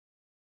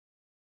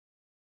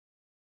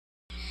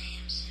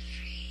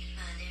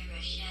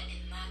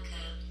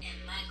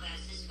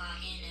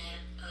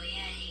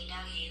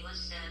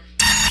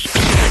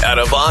Out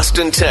of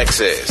Austin,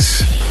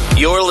 Texas,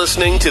 you're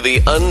listening to the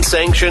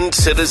Unsanctioned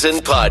Citizen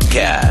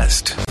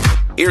Podcast.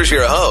 Here's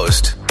your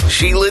host,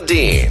 Sheila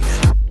Dean.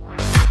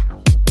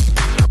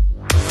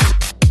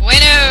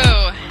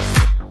 Bueno!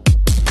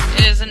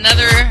 It is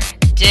another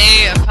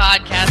day of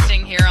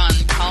podcasting here on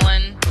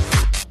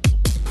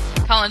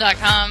Colin.com.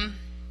 I'm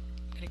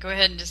going to go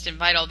ahead and just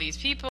invite all these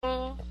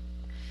people,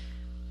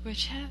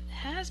 which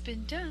has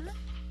been done.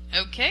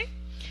 Okay.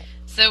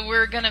 So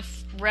we're going to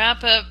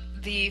wrap up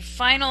the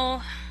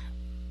final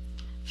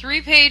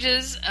 3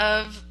 pages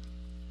of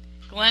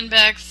Glenn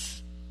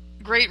Beck's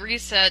Great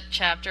Reset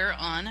chapter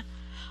on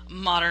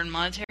modern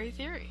monetary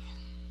theory.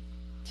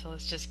 So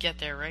let's just get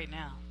there right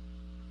now.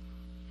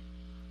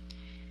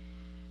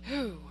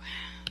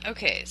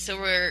 Okay, so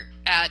we're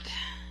at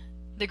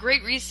the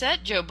Great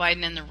Reset, Joe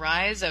Biden and the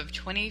Rise of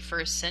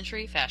 21st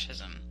Century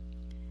Fascism.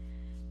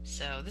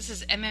 So this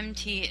is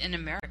MMT in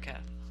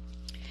America.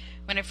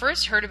 When I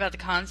first heard about the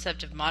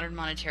concept of modern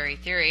monetary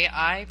theory,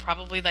 I,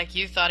 probably like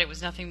you, thought it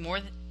was nothing more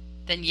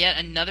than yet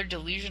another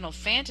delusional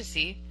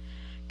fantasy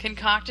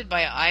concocted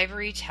by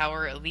ivory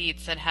tower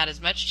elites that had as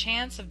much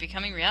chance of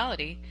becoming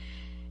reality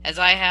as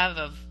I have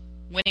of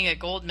winning a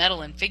gold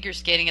medal in figure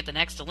skating at the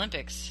next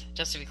Olympics.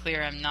 Just to be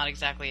clear, I'm not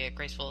exactly a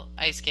graceful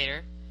ice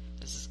skater.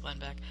 This is Glenn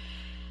Beck.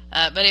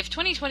 But if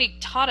 2020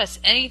 taught us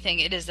anything,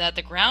 it is that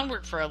the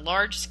groundwork for a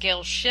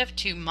large-scale shift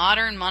to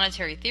modern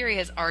monetary theory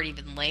has already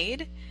been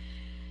laid.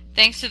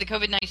 Thanks to the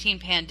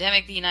COVID-19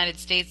 pandemic, the United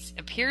States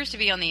appears to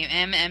be on the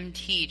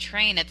MMT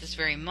train at this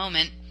very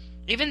moment,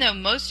 even though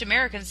most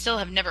Americans still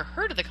have never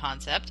heard of the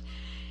concept.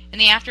 In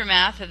the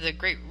aftermath of the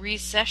Great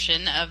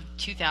Recession of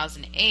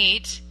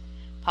 2008,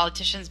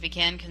 politicians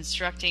began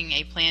constructing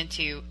a plan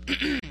to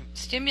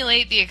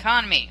stimulate the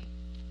economy.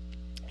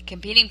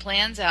 Competing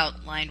plans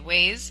outlined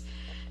ways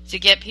to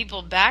get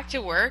people back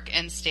to work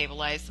and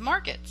stabilize the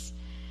markets.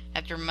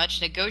 After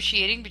much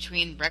negotiating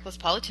between reckless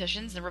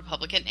politicians in the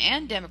Republican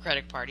and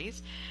Democratic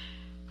parties,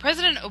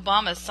 President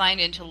Obama signed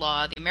into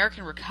law the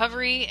American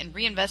Recovery and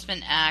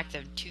Reinvestment Act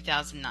of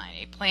 2009,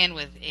 a plan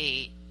with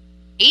a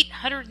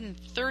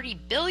 $830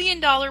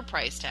 billion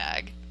price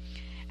tag.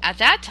 At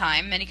that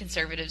time, many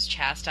conservatives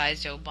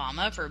chastised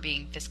Obama for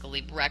being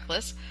fiscally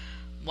reckless,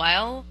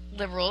 while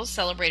liberals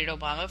celebrated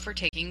Obama for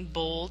taking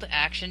bold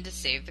action to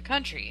save the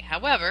country.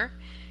 However,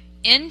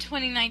 in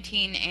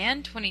 2019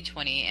 and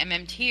 2020,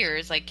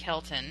 MMTers like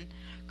Kelton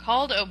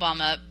called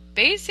Obama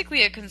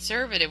basically a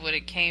conservative when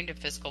it came to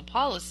fiscal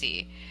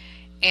policy,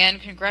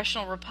 and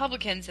congressional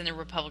Republicans and the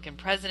Republican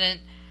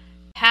president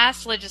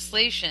passed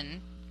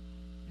legislation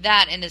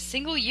that in a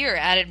single year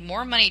added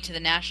more money to the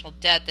national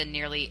debt than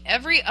nearly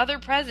every other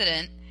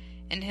president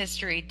in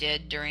history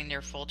did during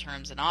their full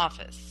terms in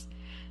office.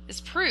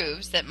 This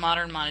proves that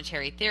modern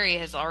monetary theory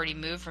has already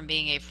moved from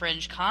being a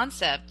fringe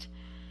concept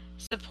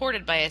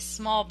supported by a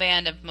small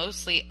band of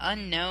mostly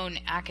unknown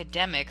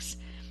academics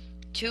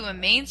to a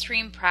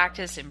mainstream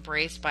practice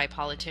embraced by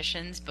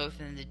politicians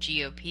both in the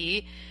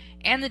GOP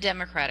and the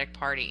Democratic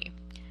Party.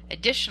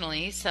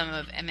 Additionally, some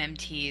of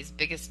MMT's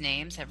biggest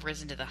names have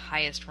risen to the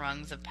highest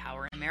rungs of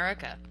power in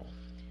America.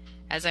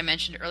 As I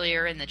mentioned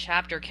earlier in the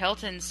chapter,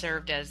 Kelton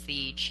served as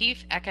the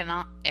chief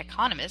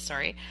economist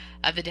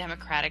of the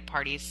Democratic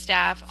Party's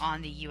staff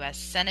on the U.S.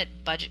 Senate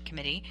Budget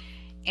Committee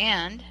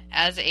and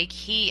as a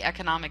key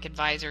economic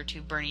advisor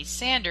to Bernie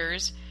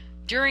Sanders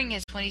during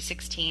his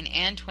 2016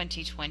 and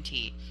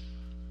 2020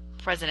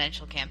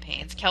 presidential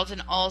campaigns.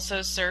 Kelton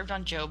also served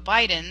on Joe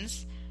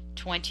Biden's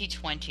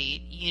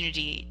 2020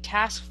 Unity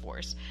Task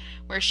Force,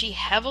 where she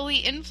heavily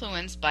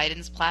influenced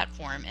Biden's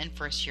platform and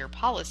first-year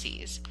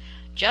policies.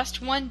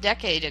 Just 1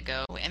 decade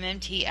ago,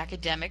 MMT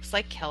academics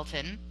like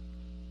Kelton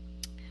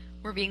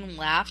were being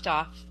laughed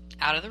off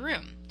out of the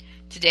room.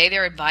 Today,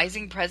 they're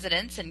advising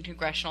presidents and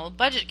congressional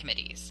budget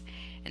committees.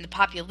 And the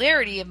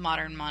popularity of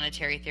modern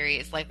monetary theory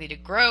is likely to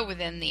grow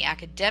within the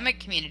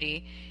academic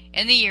community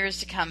in the years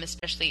to come,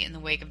 especially in the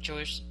wake of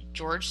George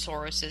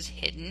Soros's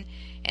hidden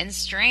and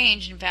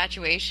strange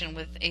infatuation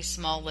with a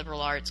small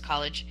liberal arts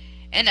college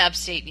in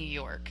upstate New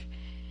York.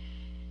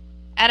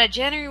 At a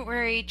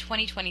January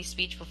 2020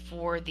 speech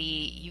before the,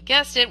 you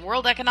guessed it,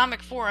 World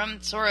Economic Forum,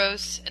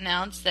 Soros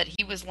announced that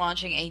he was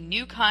launching a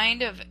new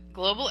kind of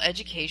global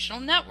educational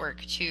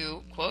network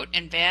to, quote,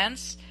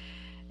 advance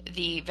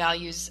the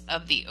values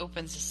of the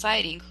open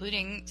society,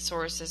 including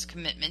Soros's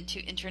commitment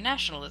to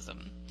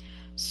internationalism.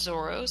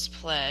 Soros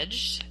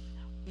pledged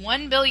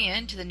 $1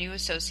 billion to the new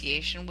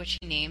association, which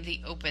he named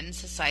the Open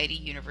Society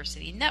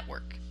University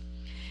Network.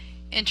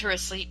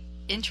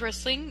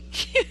 Interesting,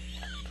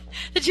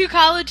 the 2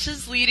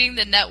 colleges leading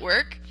the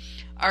network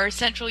are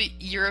Central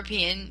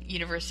European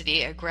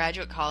University, a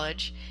graduate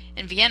college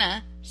in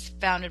Vienna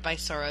founded by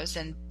Soros,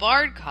 and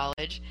Bard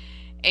College,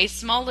 a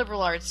small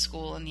liberal arts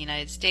school in the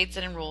United States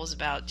that enrolls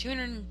about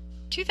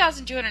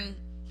 2,200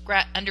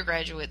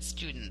 undergraduate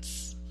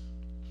students.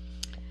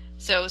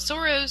 So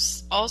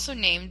Soros also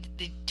named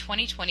the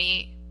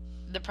 2020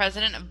 the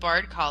president of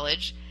Bard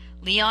College,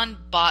 Leon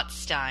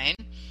Botstein,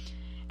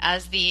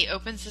 as the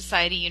Open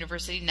Society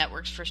University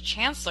Network's first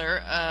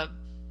chancellor,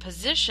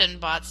 position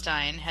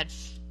Botstein had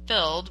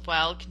filled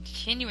while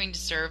continuing to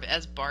serve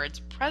as Bard's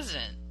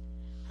president.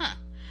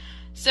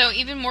 So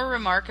even more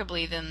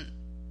remarkably than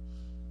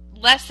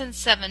less than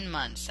 7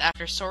 months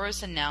after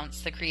Soros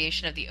announced the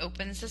creation of the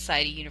Open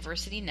Society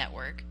University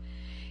Network,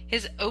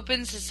 his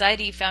Open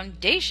Society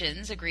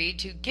Foundations agreed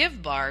to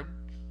give Bard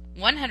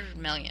 $100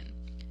 million.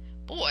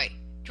 Boy,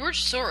 George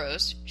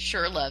Soros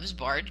sure loves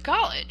Bard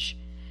College.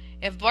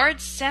 If Bard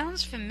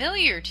sounds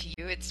familiar to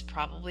you, it's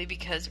probably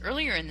because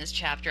earlier in this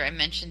chapter I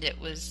mentioned it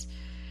was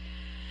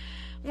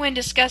when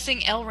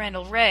discussing L.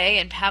 Randall Wray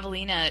and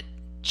Pavlina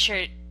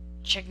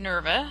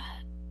Tcheknerva,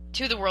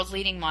 two of the world's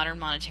leading modern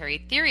monetary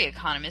theory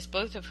economists,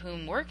 both of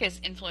whom work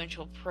as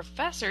influential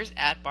professors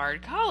at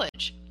Bard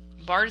College.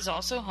 Bard is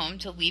also home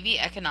to Levy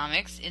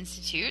Economics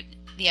Institute,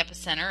 the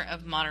epicenter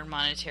of modern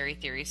monetary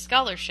theory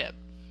scholarship.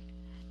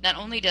 Not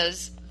only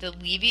does the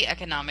Levy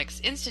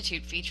Economics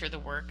Institute feature the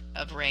work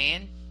of Ray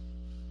and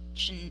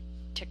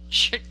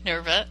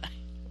Tcheknerva,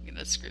 I'm going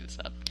to screw this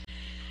up,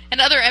 and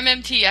other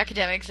MMT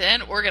academics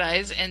and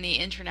organize in the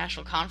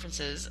international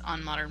conferences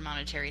on modern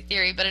monetary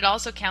theory, but it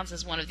also counts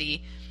as one of the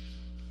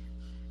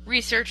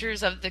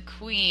researchers of the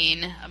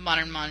queen of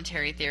modern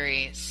monetary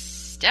theory,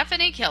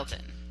 Stephanie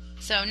Kelton.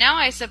 So now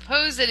I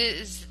suppose it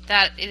is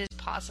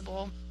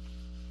possible.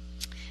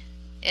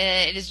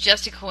 It is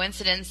just a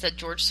coincidence that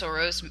George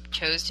Soros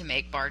chose to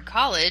make Bard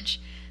College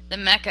the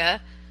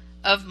mecca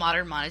of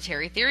modern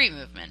monetary theory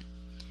movement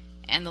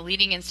and the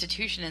leading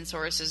institution in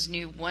Soros's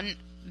new $1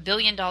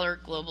 billion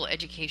global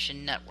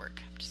education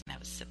network. I'm just going to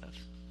have a sip of.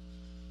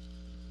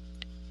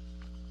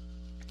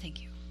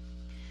 Thank you.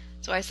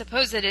 So I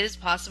suppose it is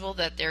possible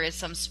that there is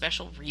some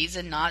special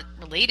reason not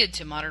related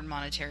to modern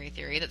monetary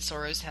theory that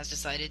Soros has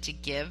decided to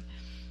give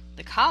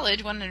the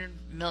college $100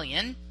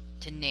 million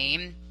to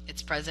name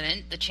its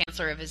president, the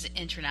chancellor of his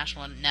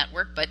international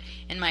network. But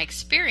in my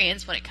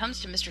experience, when it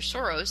comes to Mr.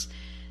 Soros,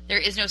 there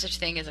is no such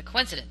thing as a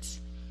coincidence.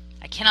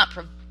 I cannot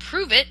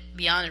prove it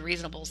beyond a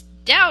reasonable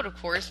doubt, of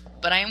course,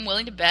 but I am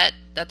willing to bet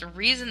that the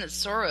reason that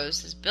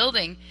Soros is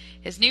building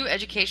his new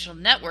educational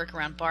network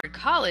around Bard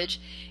College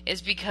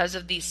is because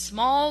of these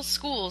small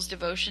schools'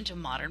 devotion to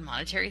modern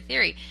monetary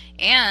theory,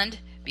 and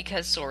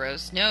because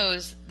Soros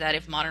knows that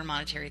if modern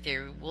monetary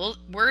theory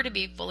were to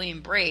be fully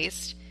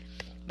embraced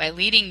by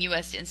leading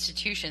U.S.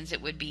 institutions,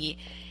 it would be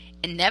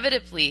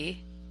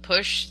inevitably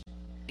push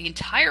the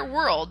entire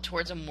world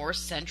towards a more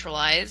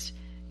centralized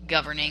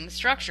governing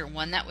structure,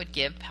 one that would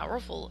give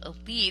powerful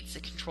elites the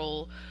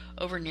control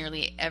over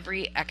nearly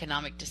every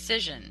economic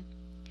decision,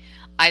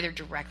 either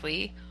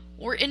directly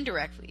or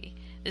indirectly.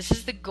 This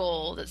is the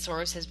goal that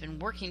Soros has been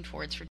working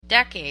towards for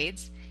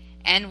decades,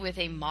 and with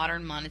a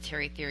modern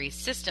monetary theory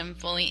system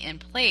fully in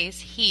place,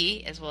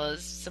 he, as well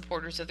as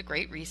supporters of the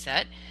Great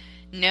Reset,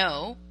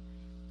 know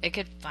it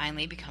could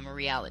finally become a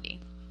reality.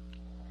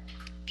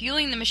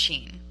 Fueling the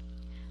machine.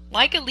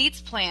 Like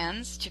elites'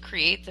 plans to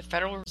create the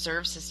Federal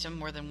Reserve System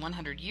more than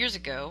 100 years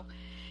ago,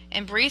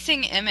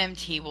 embracing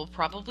MMT will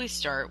probably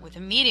start with a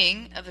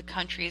meeting of the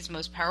country's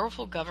most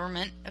powerful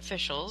government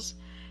officials,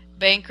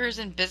 bankers,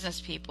 and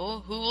business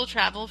people who will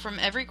travel from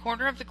every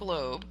corner of the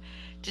globe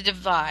to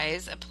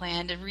devise a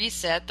plan to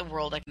reset the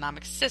world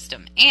economic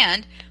system.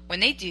 And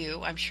when they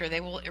do, I'm sure they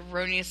will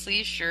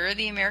erroneously assure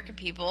the American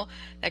people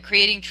that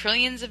creating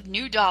trillions of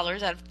new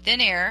dollars out of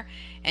thin air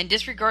and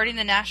disregarding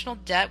the national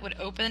debt would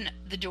open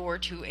the door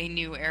to a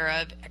new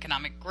era of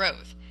economic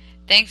growth.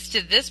 Thanks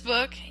to this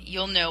book,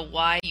 you'll know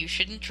why you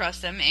shouldn't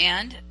trust them,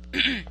 and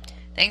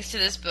thanks to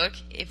this book,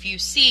 if you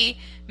see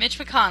Mitch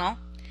McConnell,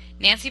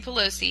 Nancy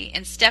Pelosi,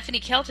 and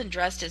Stephanie Kelton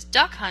dressed as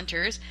duck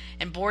hunters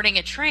and boarding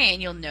a train,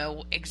 you'll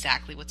know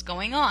exactly what's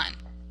going on.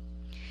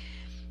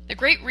 The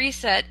Great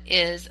Reset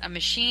is a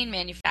machine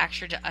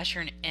manufactured to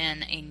usher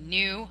in a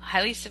new,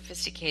 highly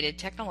sophisticated,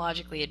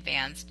 technologically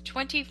advanced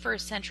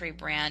 21st century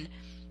brand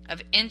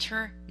of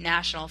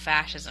international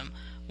fascism,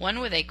 one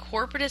with a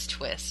corporatist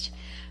twist.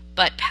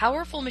 But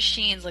powerful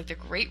machines like the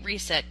Great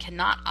Reset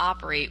cannot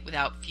operate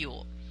without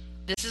fuel.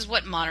 This is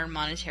what modern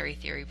monetary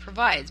theory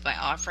provides by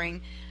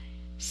offering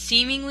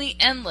seemingly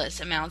endless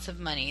amounts of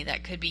money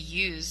that could be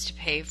used to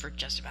pay for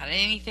just about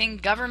anything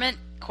government,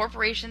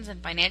 corporations,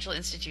 and financial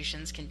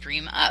institutions can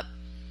dream up.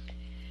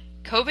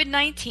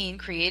 COVID-19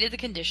 created the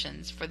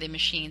conditions for the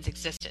machine's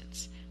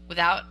existence.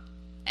 Without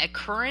a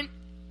current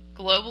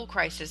global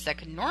crisis that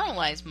could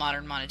normalize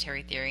modern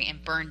monetary theory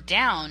and burn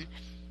down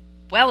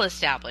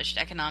well-established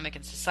economic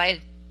and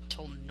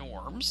societal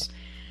norms,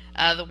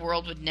 the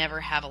world would never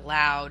have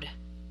allowed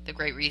the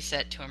Great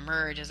Reset to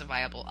emerge as a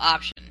viable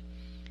option.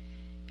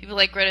 People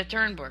like Greta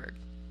Thunberg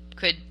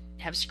could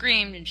have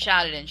screamed and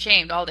shouted and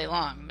shamed all day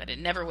long, but it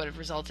never would have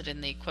resulted in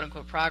the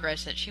quote-unquote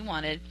progress that she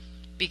wanted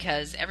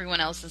because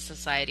everyone else in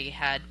society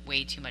had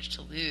way too much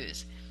to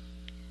lose.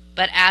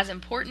 But as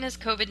important as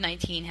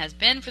COVID-19 has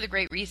been for the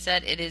Great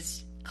Reset, it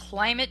is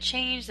climate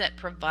change that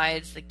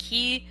provides the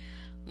key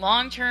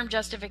long-term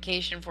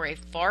justification for a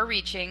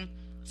far-reaching,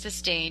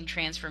 sustained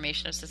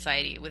transformation of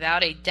society.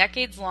 Without a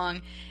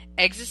decades-long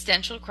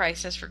existential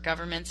crisis for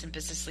governments and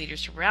business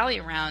leaders to rally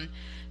around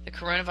the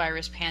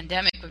coronavirus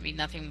pandemic would be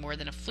nothing more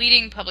than a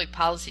fleeting public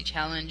policy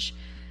challenge,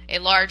 a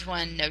large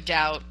one, no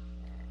doubt,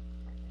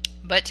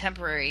 but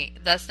temporary,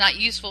 thus not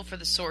useful for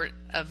the sort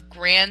of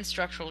grand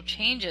structural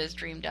changes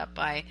dreamed up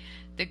by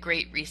the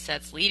Great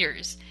Reset's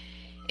leaders.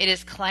 It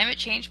is climate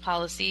change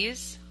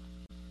policies,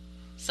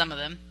 some of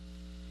them,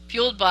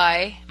 fueled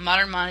by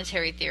modern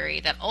monetary theory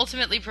that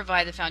ultimately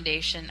provide the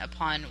foundation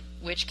upon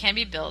which can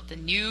be built the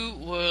new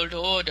world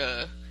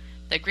order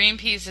that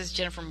Greenpeace's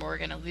Jennifer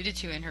Morgan alluded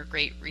to in her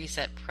Great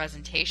Reset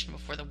presentation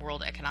before the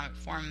World Economic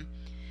Forum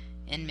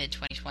in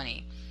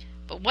mid-2020.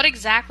 But what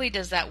exactly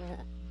does that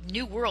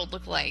new world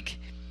look like?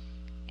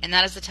 And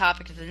that is the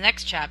topic of the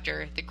next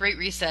chapter, The Great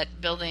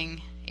Reset,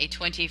 Building a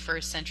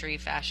 21st Century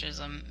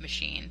Fascism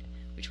Machine,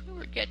 which we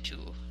will get to.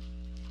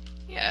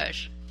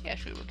 Yes,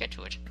 we will get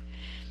to it.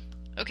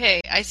 Okay,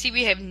 I see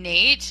we have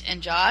Nate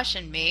and Josh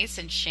and Mace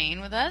and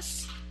Shane with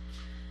us.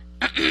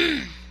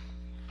 I'm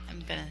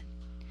going to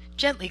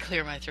gently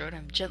clear my throat.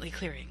 I'm gently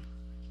clearing.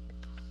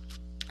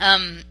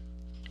 I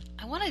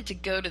wanted to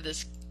go to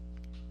this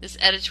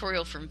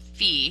editorial from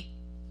Fee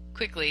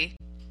quickly.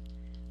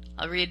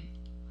 I'll read,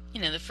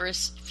 the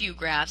first few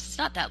graphs. It's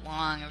not that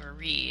long of a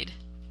read.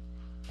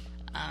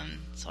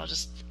 So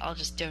I'll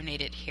just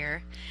donate it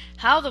here.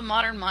 How the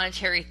modern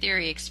monetary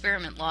theory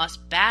experiment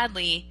lost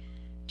badly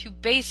to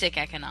basic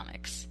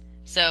economics.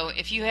 So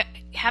if you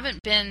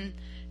haven't been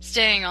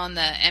staying on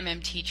the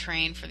MMT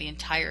train for the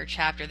entire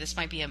chapter, this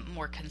might be a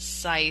more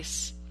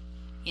concise,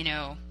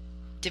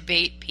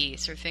 debate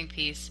piece or think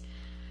piece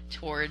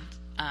toward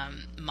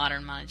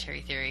modern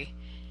monetary theory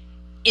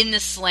in the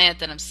slant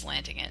that I'm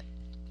slanting it.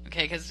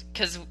 Okay,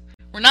 because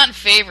we're not in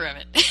favor of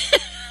it.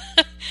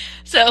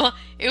 So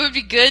it would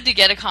be good to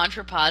get a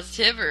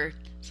contrapositive or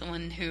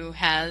someone who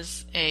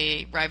has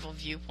a rival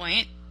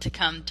viewpoint to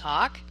come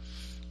talk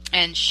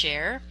and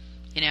share.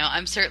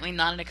 I'm certainly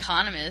not an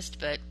economist,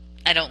 but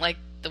I don't like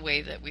the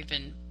way that we've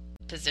been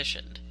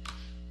positioned.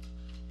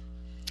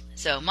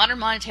 So modern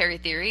monetary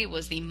theory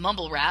was the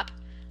mumble rap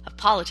of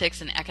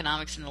politics and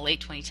economics in the late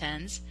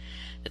 2010s.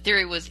 The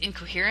theory was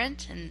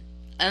incoherent and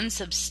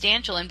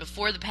unsubstantial, and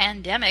before the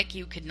pandemic,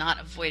 you could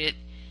not avoid it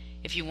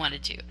if you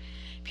wanted to.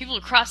 People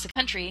across the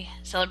country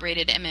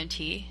celebrated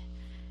MMT.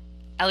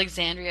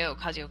 Alexandria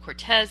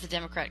Ocasio-Cortez, the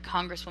Democrat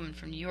congresswoman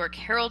from New York,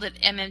 heralded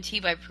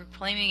MMT by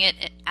proclaiming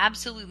it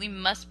absolutely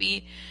must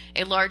be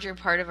a larger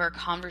part of our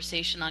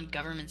conversation on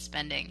government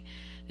spending.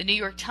 The New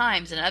York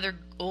Times and other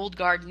old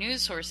guard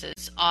news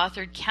sources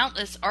authored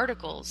countless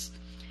articles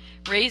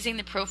raising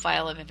the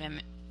profile of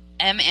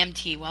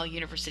MMT while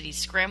universities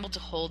scrambled to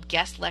hold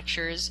guest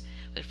lectures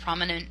with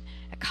prominent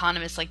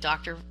economists like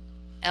Dr.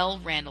 L.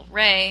 Randall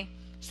Wray.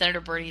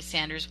 Senator Bernie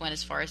Sanders went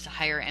as far as to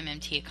hire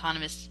MMT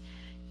economists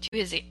to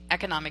his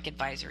economic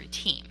advisory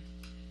team.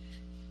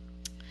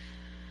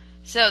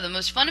 So the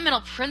most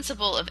fundamental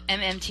principle of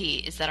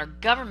MMT is that our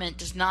government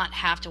does not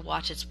have to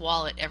watch its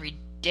wallet every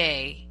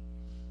day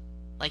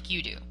like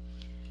you do.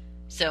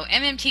 So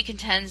MMT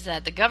contends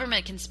that the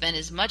government can spend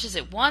as much as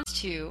it wants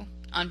to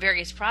on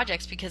various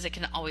projects because it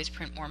can always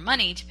print more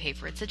money to pay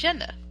for its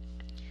agenda.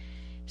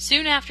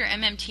 Soon after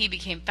MMT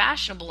became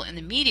fashionable in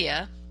the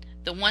media,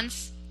 the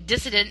once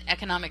dissident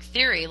economic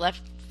theory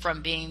left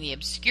from being the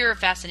obscure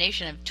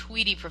fascination of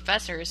tweedy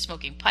professors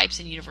smoking pipes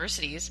in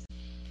universities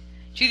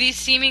to the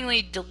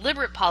seemingly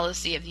deliberate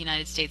policy of the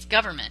United States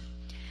government.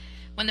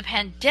 When the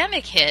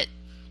pandemic hit,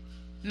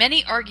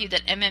 many argued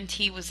that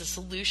MMT was the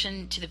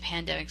solution to the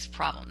pandemic's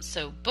problems.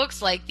 So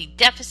books like The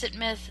Deficit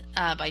Myth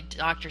by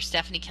Dr.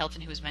 Stephanie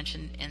Kelton, who was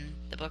mentioned in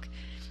the book,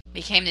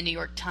 became the New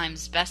York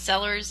Times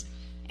bestsellers,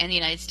 and the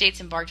United States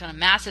embarked on a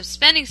massive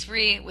spending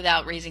spree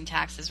without raising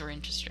taxes or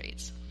interest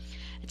rates.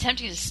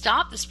 Attempting to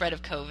stop the spread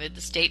of COVID,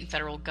 the state and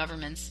federal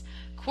governments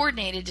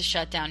coordinated to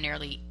shut down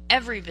nearly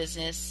every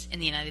business in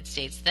the United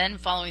States. Then,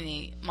 following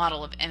the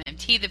model of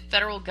MMT, the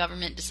federal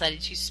government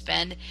decided to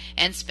spend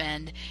and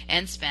spend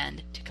and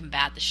spend to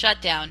combat the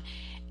shutdown,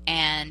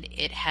 and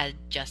it had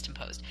just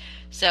imposed.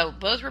 So,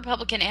 both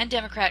Republican and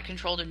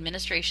Democrat-controlled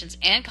administrations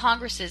and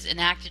Congresses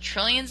enacted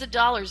trillions of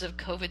dollars of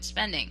COVID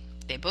spending.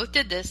 They both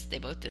did this.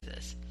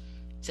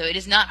 So it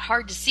is not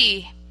hard to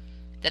see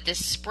that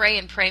this spray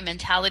and pray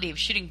mentality of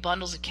shooting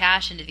bundles of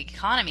cash into the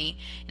economy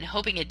and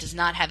hoping it does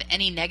not have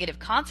any negative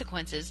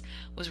consequences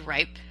was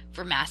ripe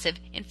for massive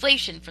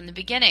inflation from the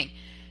beginning.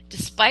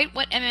 Despite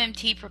what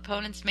MMT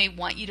proponents may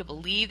want you to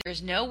believe, there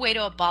is no way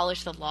to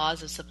abolish the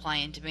laws of supply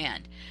and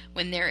demand.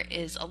 When there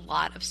is a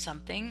lot of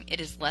something,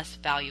 it is less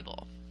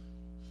valuable.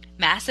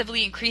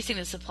 Massively increasing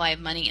the supply of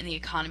money in the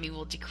economy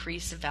will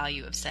decrease the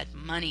value of said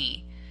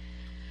money.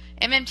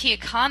 MMT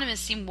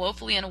economists seem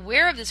woefully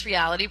unaware of this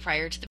reality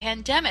prior to the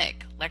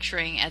pandemic.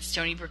 Lecturing at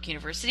Stony Brook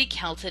University,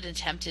 Kelton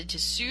attempted to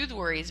soothe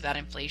worries about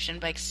inflation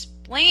by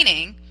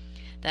explaining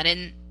that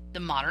in the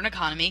modern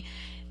economy,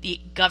 the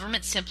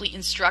government simply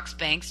instructs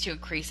banks to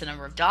increase the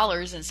number of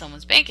dollars in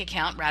someone's bank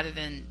account rather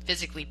than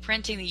physically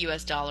printing the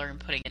US dollar and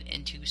putting it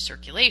into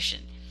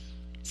circulation.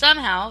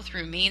 Somehow,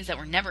 through means that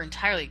were never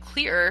entirely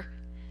clear,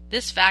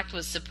 This fact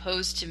was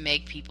supposed to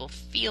make people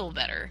feel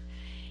better.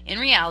 In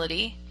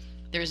reality,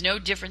 there is no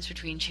difference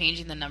between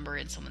changing the number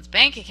in someone's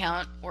bank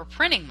account or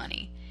printing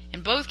money.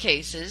 In both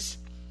cases,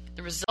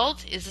 the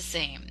result is the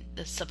same.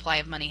 The supply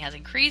of money has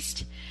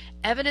increased.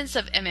 Evidence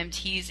of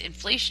MMT's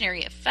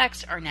inflationary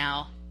effects are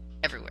now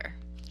everywhere.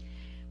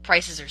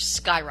 Prices are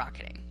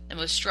skyrocketing. The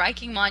most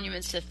striking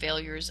monuments to the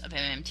failures of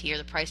MMT are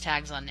the price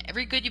tags on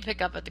every good you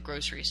pick up at the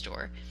grocery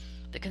store.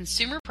 The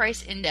Consumer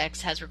Price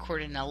Index has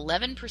recorded an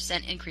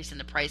 11% increase in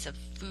the price of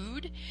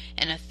food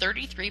and a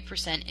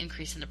 33%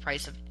 increase in the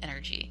price of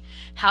energy.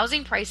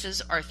 Housing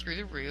prices are through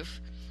the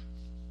roof.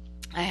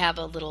 I have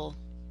a little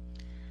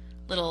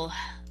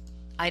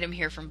item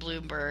here from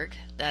Bloomberg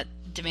that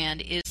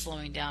demand is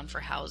slowing down for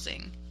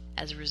housing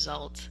as a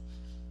result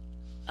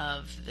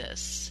of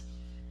this.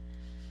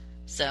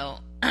 So,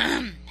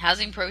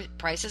 housing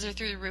prices are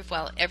through the roof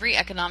while every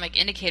economic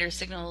indicator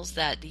signals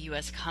that the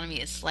U.S.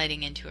 economy is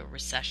sliding into a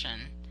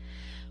recession.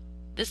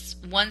 This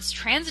once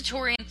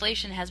transitory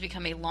inflation has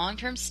become a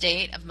long-term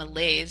state of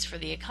malaise for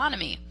the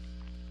economy.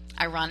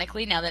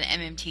 Ironically, now that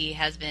MMT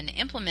has been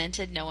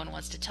implemented, no one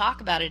wants to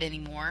talk about it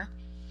anymore.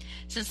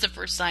 Since the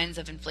first signs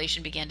of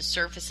inflation began to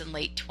surface in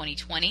late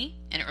 2020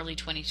 and early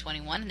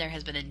 2021, there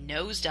has been a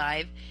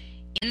nosedive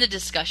in the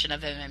discussion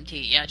of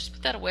MMT. Yeah, just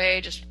put that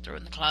away, just throw it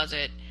in the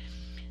closet.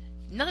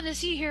 Nothing to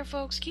see here,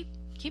 folks. Keep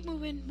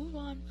moving. Move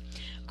on.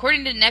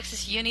 According to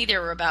Nexus Uni,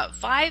 there were about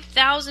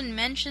 5,000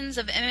 mentions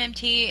of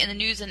MMT in the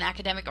news and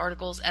academic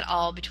articles at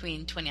all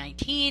between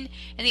 2019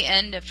 and the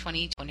end of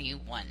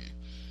 2021.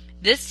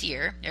 This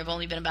year, there have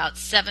only been about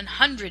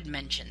 700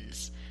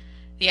 mentions.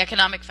 The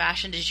economic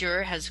fashion du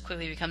jour has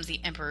quickly become the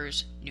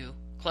emperor's new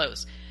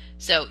clothes.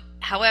 So,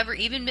 however,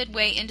 even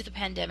midway into the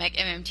pandemic,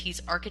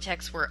 MMT's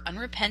architects were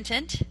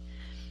unrepentant.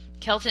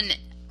 Kelton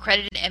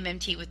credited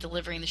MMT with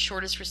delivering the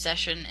shortest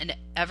recession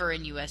ever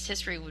in U.S.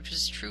 history, which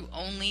was true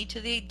only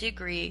to the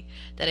degree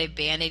that a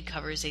Band-Aid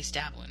covers a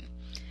stab wound.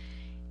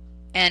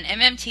 And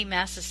MMT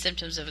masked the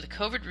symptoms of the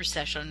COVID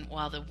recession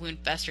while the wound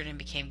festered and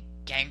became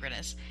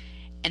gangrenous.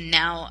 And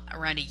now,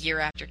 around a year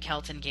after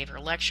Kelton gave her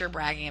lecture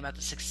bragging about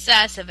the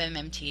success of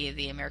MMT,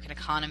 the American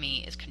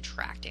economy is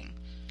contracting.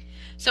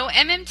 So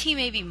MMT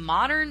may be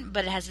modern,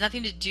 but it has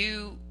nothing to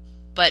do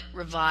but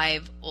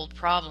revive old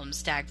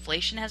problems.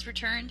 Stagflation has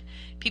returned.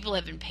 People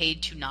have been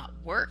paid to not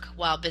work,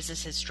 while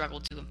businesses struggle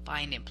to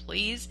find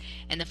employees,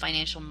 and the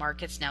financial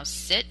markets now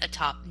sit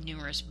atop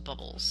numerous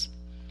bubbles.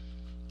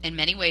 In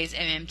many ways,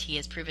 MMT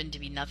has proven to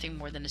be nothing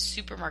more than a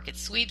supermarket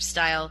sweep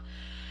style,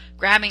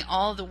 grabbing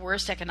all of the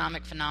worst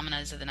economic phenomena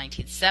of the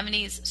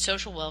 1970s,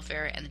 social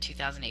welfare, and the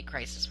 2008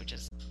 crisis,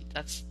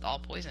 that's all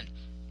poison.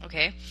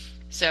 Okay?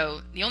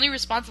 So the only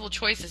responsible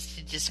choice is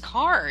to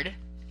discard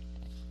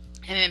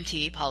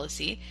MMT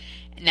policy,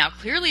 now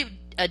clearly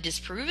a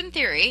disproven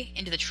theory,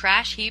 into the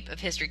trash heap of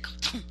history.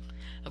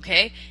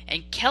 Okay?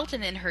 And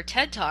Kelton in her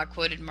TED Talk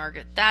quoted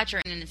Margaret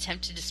Thatcher in an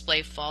attempt to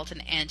display fault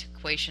and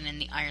antiquation in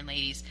the Iron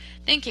Lady's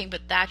thinking,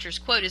 but Thatcher's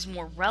quote is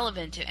more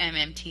relevant to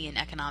MMT and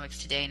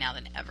economics today now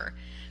than ever.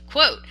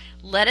 Quote,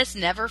 "Let us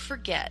never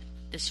forget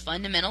this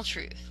fundamental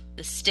truth.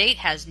 The state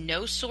has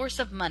no source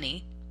of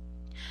money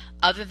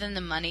other than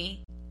the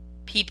money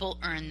people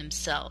earn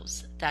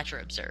themselves," Thatcher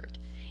observed.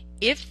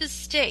 "If the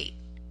state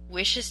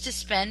wishes to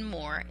spend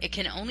more, it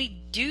can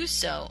only do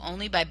so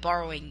only by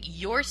borrowing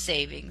your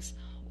savings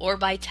or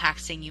by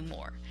taxing you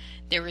more.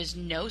 There is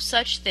no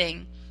such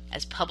thing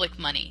as public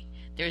money.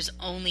 There is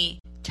only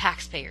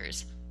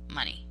taxpayers'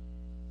 money."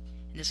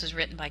 And this was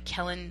written by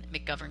Kellen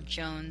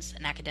McGovern-Jones,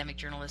 an academic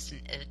journalist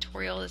and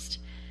editorialist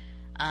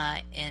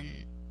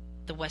in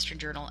the Western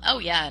Journal. Oh,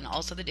 yeah, and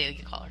also the Daily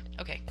Caller.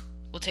 Okay,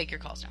 we'll take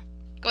your calls now.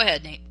 Go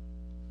ahead, Nate.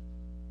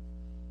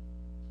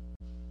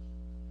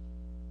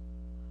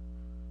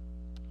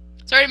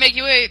 Sorry to make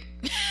you wait.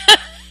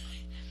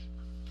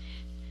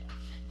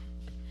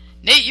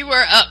 Nate, you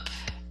are up.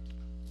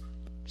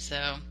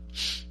 So,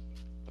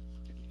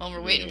 while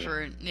we're waiting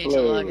for Nate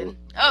to log in.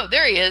 Oh,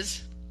 there he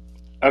is.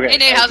 Okay. Hey,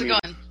 Nate, how's it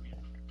going?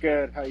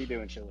 Good. How you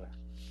doing, Sheila?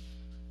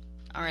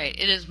 All right.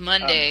 It is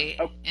Monday,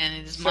 and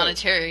it is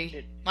monetary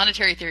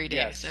theory day.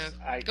 Yes, so,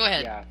 go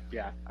ahead.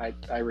 Yeah.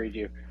 I read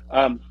you.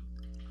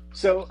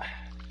 So,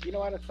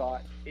 I'd have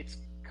thought it's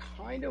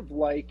kind of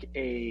like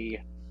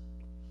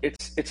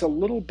it's a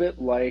little bit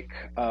like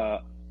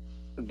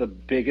the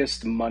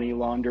biggest money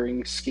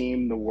laundering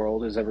scheme the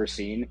world has ever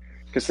seen.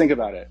 Because think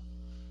about it.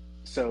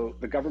 So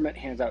the government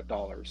hands out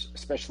dollars,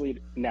 especially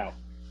now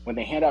when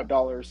they hand out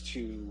dollars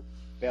to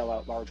bail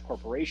out large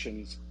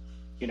corporations.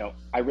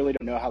 I really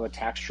don't know how the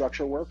tax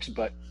structure works,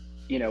 but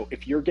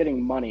if you're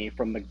getting money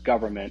from the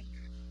government,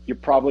 you're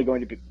probably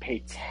going to pay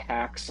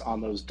tax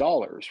on those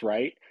dollars,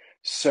 right?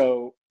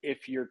 So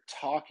if you're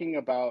talking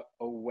about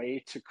a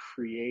way to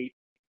create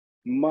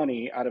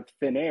money out of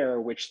thin air,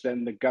 which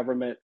then the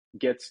government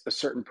gets a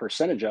certain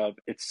percentage of,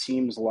 it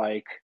seems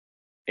like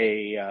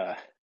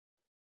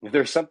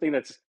there's something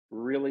that's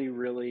really,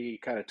 really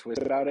kind of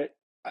twisted about it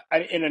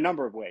in a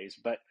number of ways.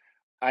 But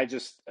I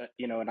just,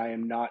 and I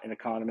am not an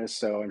economist,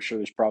 so I'm sure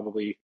there's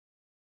probably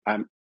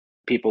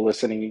people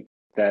listening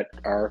that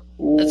are...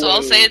 Let's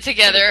all say it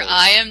together. Critical.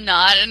 I am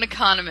not an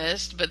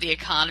economist, but the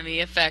economy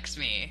affects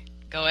me.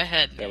 Go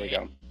ahead, Nate. There we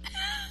go.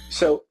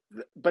 So,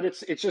 but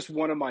it's just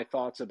one of my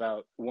thoughts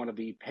about one of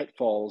the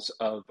pitfalls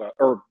of,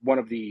 or one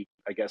of the,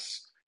 I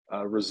guess,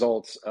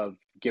 results of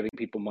giving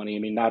people money. I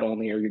mean, not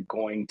only are you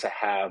going to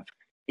have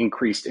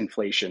increased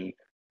inflation,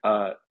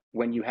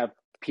 when you have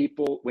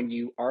people, when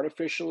you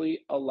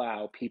artificially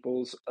allow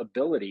people's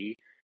ability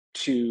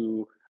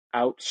to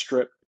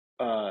outstrip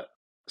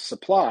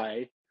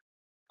supply,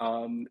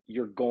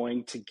 you're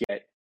going to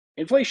get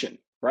inflation,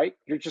 right?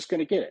 You're just going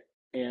to get it.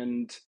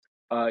 And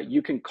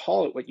you can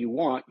call it what you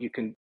want. You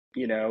can,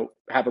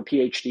 have a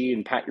PhD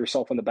and pat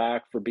yourself on the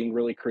back for being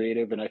really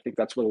creative. And I think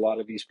that's what a lot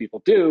of these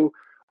people do.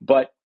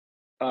 But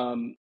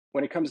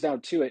when it comes down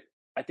to it,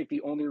 I think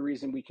the only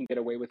reason we can get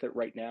away with it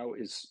right now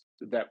is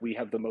that we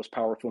have the most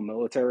powerful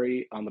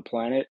military on the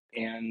planet.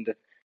 And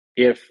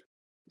if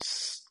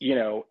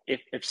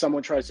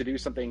someone tries to do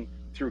something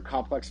through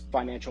complex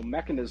financial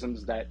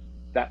mechanisms that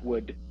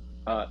would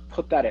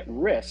put that at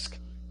risk,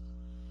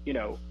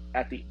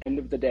 at the end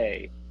of the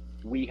day,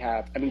 we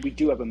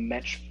do have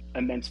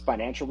immense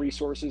financial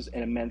resources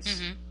and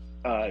immense,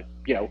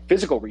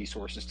 physical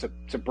resources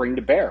to bring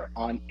to bear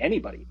on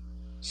anybody.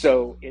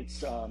 So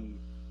it's,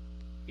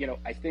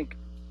 I think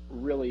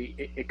really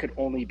it could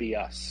only be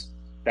us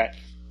that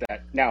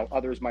now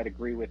others might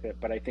agree with it,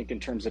 but I think in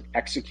terms of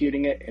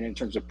executing it and in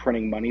terms of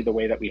printing money the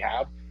way that we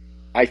have,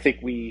 I think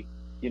we're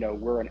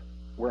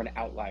an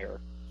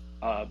outlier.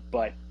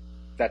 But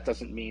that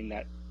doesn't mean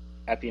that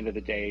at the end of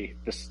the day,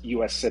 the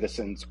U.S.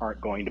 citizens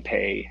aren't going to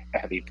pay a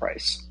heavy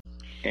price.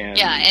 And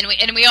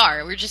we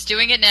are. We're just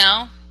doing it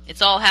now.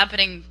 It's all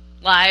happening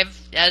live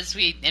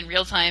in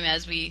real time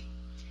as we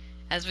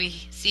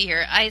see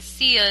here. I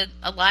see a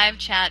live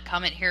chat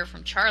comment here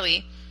from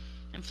Charlie.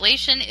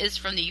 Inflation is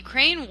from the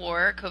Ukraine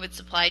war, COVID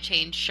supply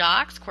chain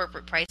shocks,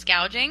 corporate price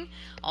gouging.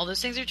 All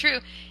those things are true,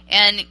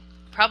 and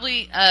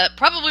probably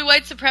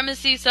white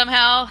supremacy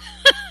somehow.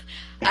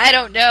 I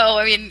don't know.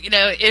 I mean,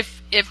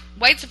 if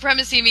white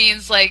supremacy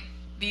means like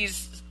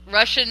these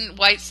Russian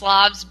white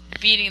Slavs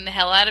beating the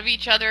hell out of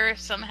each other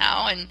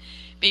somehow and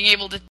being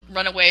able to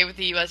run away with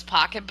the U.S.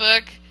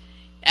 pocketbook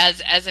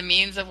as a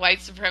means of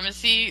white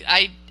supremacy,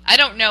 I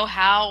don't know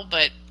how,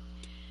 but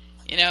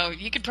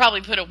you could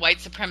probably put a white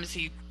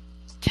supremacy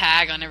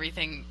tag on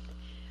everything.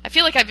 I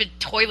feel like I've been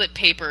toilet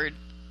papered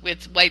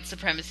with white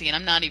supremacy, and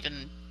I'm not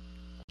even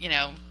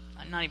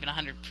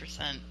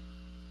 100%,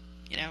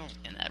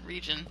 in that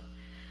region.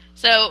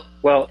 So,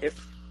 well,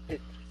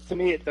 to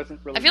me, it doesn't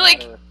really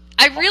matter.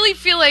 I really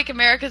feel like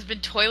America's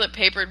been toilet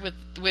papered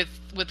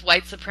with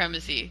white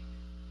supremacy.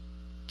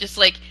 Just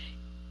like,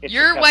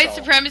 you're white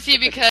supremacy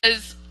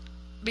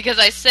because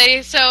I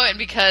say so, and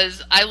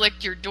because I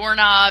licked your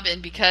doorknob,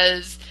 and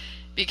because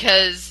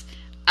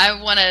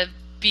I want to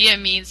be a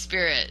mean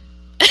spirit.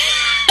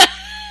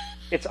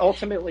 It's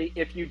ultimately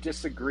if you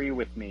disagree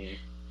with me,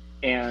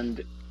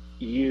 and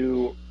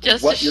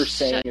what you're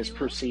saying is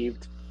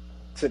perceived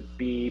to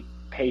be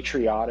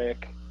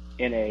patriotic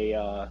in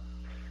a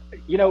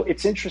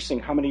it's interesting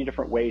how many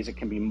different ways it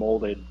can be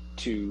molded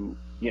to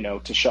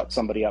shut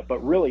somebody up,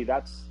 but really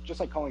that's just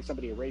like calling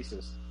somebody a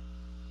racist.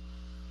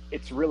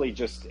 It's really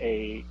just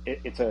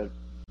it's a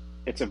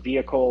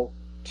vehicle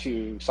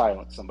to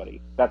silence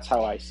somebody. That's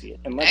how I see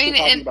it. Unless you're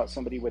talking about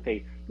somebody with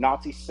a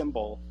Nazi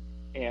symbol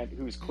and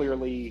who's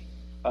clearly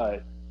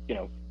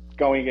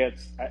going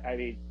against,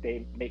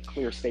 they make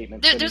clear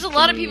statements. There's a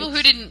lot of people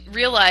who didn't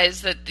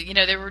realize that,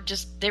 they were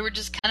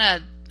just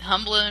kind of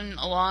humbling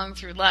along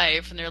through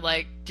life, and they're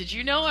like, "Did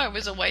you know I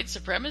was a white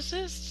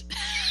supremacist?"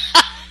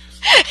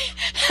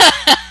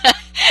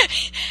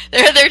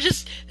 They're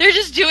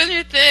just doing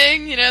their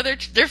thing,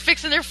 they're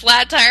fixing their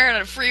flat tire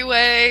on a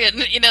freeway,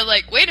 and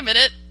like, wait a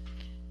minute,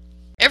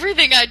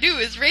 everything I do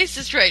is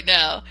racist right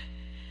now.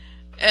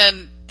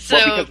 And so,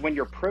 because when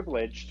you're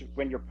privileged,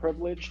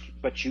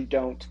 but you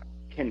don't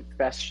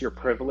confess your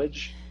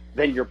privilege,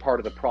 then you're part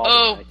of the problem.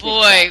 Oh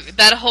boy,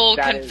 that whole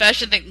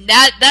confession thing,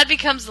 that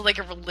becomes like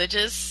a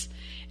religious,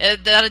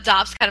 that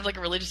adopts kind of like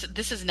a religious,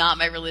 this is not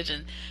my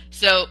religion.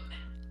 So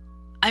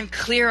I'm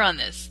clear on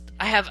this.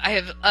 I have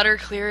utter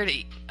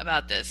clarity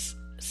about this.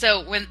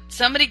 So when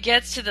somebody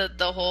gets to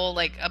the whole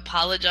like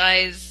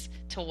apologize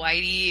to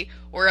Whitey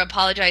or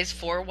apologize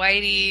for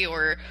Whitey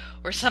or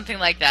something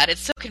like that,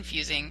 it's so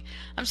confusing.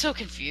 I'm so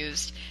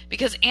confused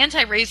because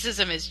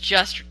anti-racism is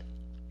just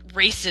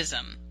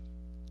racism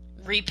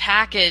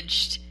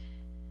repackaged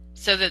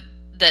so that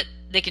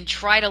they can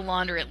try to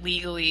launder it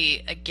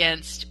legally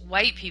against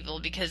white people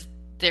because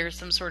there's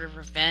some sort of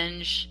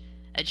revenge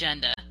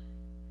agenda.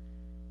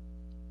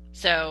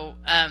 So,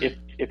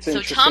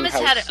 so Thomas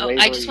had.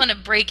 I just want to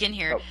break in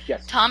here. Oh,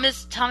 yes.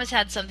 Thomas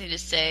had something to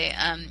say.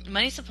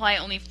 Money supply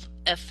only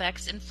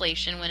affects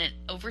inflation when it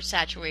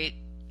oversaturates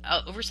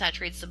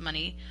the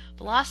money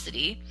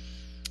velocity,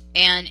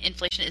 and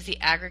inflation is the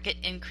aggregate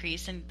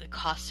increase in the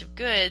cost of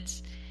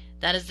goods.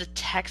 That is the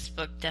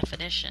textbook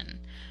definition.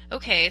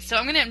 Okay, so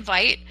I'm going to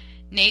invite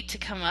Nate to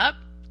come up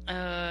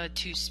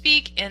to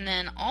speak, and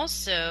then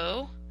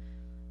also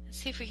Let's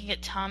see if we can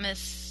get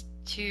Thomas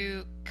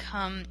to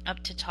come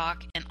up to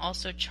talk, and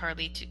also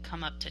Charlie to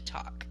come up to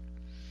talk.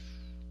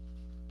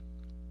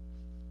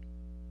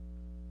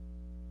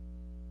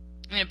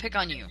 I'm going to pick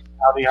on you.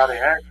 Howdy,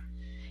 heck.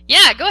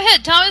 Yeah, go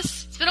ahead,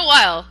 Thomas. It's been a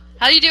while.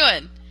 How you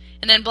doing?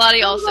 And then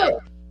Blotty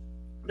also.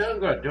 Doing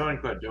good. You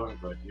know,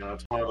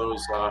 it's one of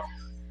those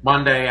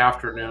Monday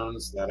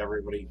afternoons that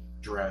everybody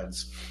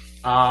dreads.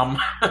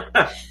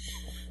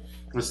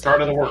 The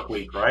start of the work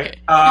week, right?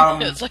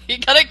 It's like you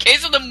got a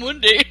case of the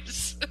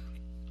Mondays.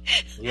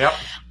 Yep.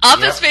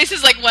 Office Space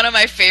is like one of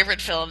my favorite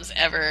films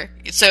ever.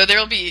 So there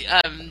will be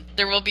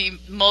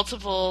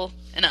multiple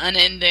and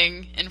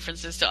unending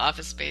inferences to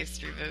Office Space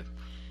through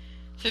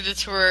the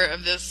tour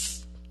of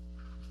this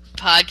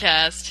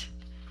podcast.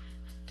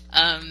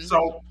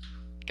 So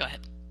go ahead.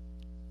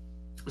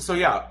 So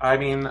yeah, I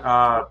mean,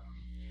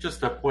 just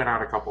to point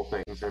out a couple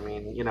things. I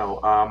mean, you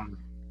know,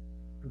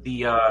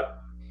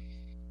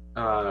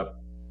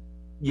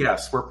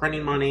 yes, we're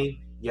printing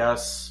money.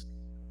 Yes,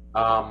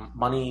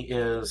 money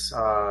is,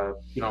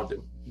 you know,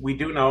 we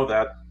do know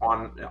that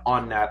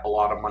on net a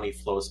lot of money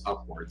flows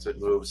upwards. It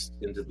moves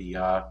into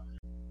the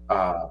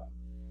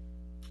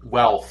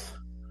wealth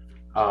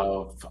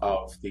of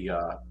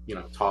the you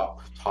know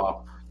top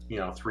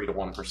 3 to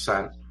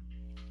 1%.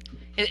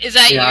 Is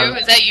that you?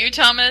 Is that you,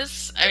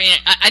 Thomas? I mean,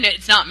 I know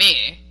it's not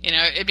me. You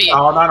know, it'd be.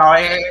 No,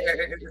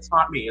 it's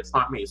not me. It's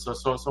not me.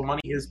 So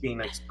money is being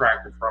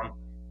extracted from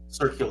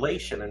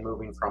circulation and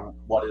moving from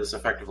what is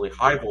effectively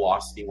high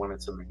velocity when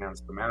it's in the hands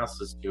of the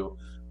masses to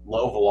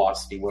low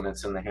velocity when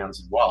it's in the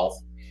hands of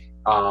wealth,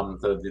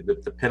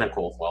 the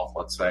pinnacle of wealth,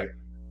 let's say.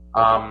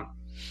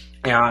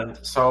 And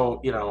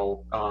so, you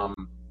know,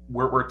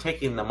 we're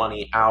taking the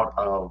money out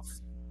of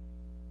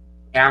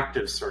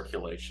active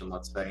circulation,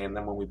 let's say, and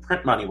then when we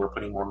print money, we're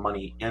putting more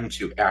money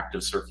into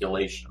active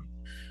circulation.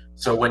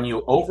 So when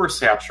you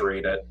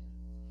oversaturate it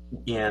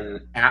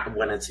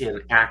when it's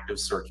in active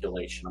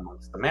circulation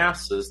amongst the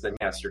masses, then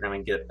yes, you're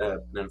going to get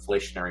an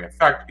inflationary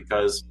effect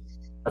because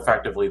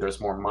effectively there's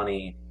more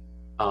money.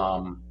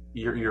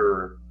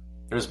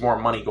 There's more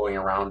money going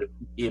around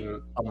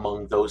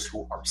among those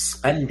who are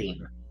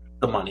spending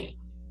the money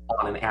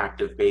on an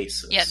active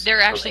basis. Yeah,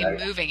 they're actually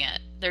moving it.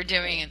 They're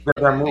doing it.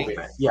 They're moving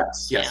it.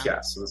 Yes.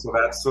 And so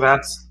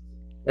that's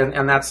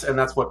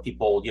what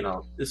people, you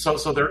know.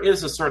 So there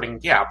is a certain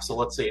gap. So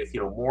let's say if,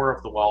 you know, more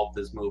of the wealth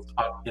is moved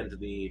up into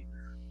the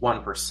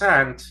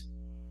 1%,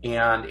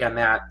 and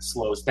that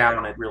slows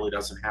down, it really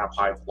doesn't have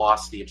high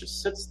velocity. It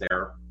just sits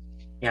there,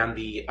 and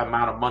the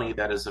amount of money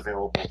that is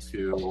available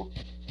to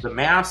the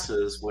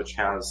masses, which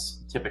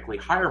has typically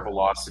higher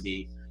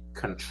velocity,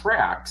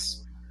 contracts.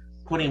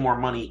 Putting more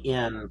money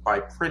in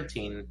by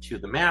printing to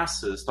the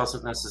masses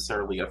doesn't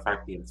necessarily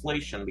affect the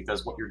inflation,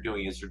 because what you're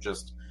doing is you're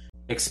just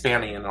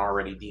expanding an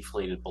already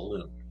deflated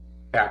balloon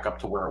back up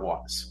to where it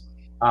was.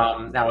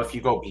 Now, if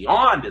you go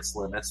beyond its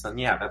limits, then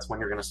yeah, that's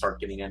when you're going to start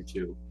getting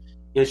into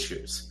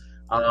issues.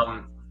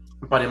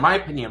 But in my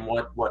opinion,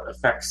 what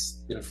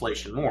affects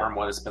inflation more, and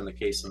what has been the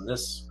case in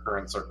this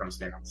current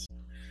circumstance,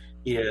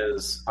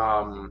 is,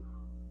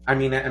 I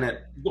mean, and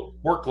it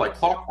worked like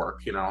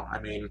clockwork, you know, I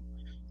mean,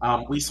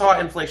 we saw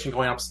inflation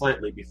going up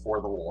slightly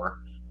before the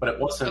war, but it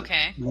wasn't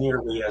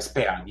nearly as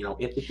bad. You know,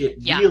 it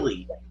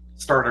really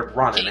started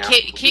running after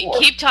the war.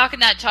 Keep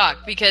talking that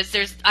talk, because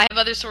I have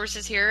other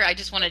sources here. I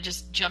just want to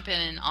jump in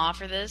and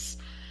offer this.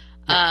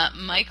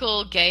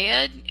 Michael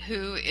Gayed,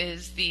 who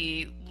is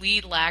the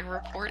lead lag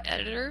report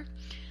editor,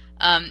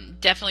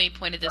 definitely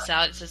pointed this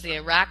out. It says the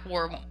Iraq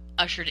War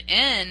ushered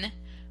in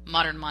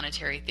modern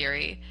monetary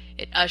theory.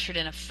 It ushered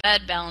in a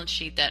Fed balance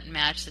sheet that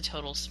matched the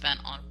total spent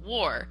on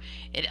war.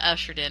 It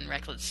ushered in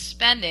reckless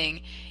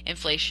spending.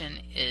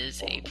 Inflation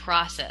is a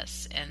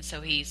process. And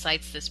so he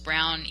cites this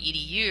Brown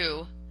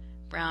University.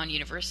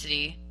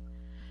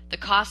 The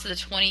cost of the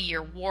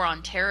 20-year war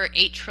on terror,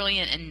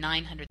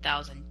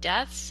 $8,900,000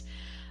 deaths.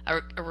 A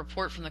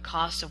report from the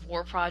Cost of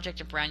War Project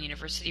at Brown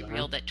University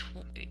revealed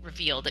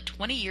that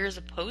 20 years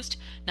of post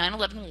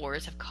 9/11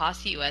 wars have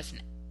cost the U.S.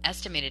 an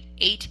estimated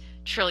 $8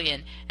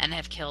 trillion and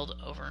have killed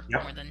over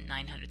more than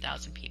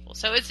 900,000 people.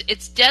 So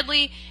it's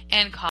deadly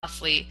and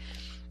costly.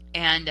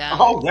 And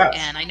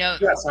and I know.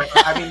 Yes,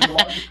 I mean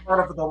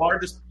one of the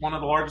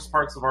largest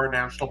parts of our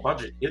national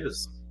budget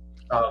is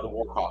the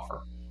war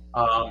coffer.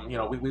 You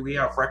know, we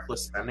have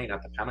reckless spending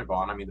at the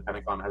Pentagon. I mean, the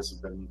Pentagon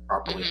hasn't been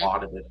properly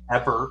audited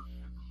ever,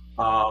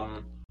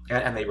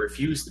 and they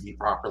refuse to be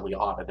properly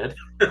audited.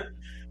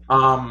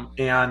 And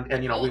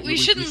you know, we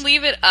shouldn't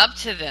leave it up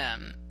to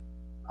them.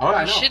 Oh,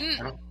 I know. Shouldn't.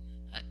 I know.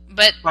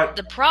 But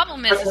the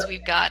problem is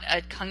we've got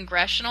a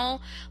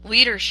congressional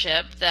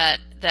leadership that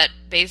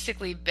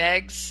basically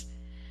begs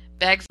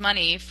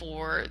money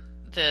for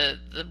the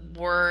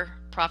war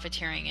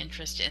profiteering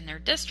interest in their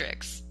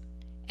districts,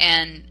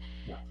 and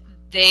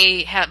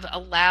they have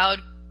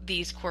allowed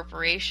these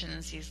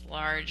corporations, these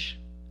large,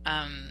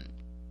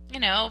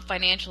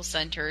 financial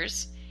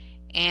centers,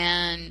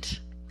 and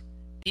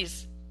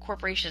these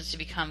corporations to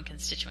become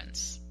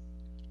constituents.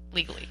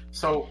 legally.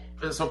 So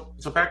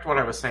back to what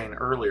I was saying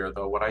earlier,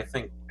 though, what I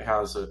think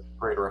has a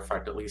greater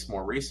effect, at least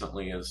more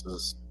recently,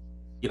 is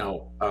you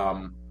know,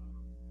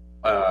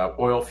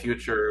 oil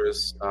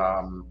futures,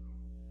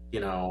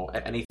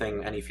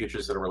 any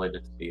futures that are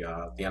related to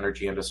the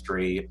energy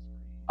industry,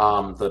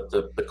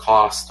 the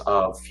cost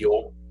of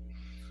fuel,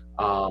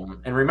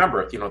 and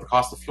remember, the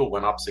cost of fuel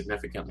went up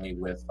significantly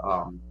with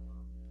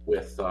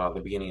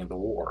the beginning of the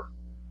war,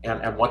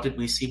 and what did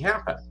we see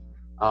happen?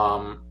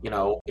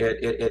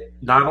 It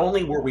not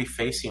only were we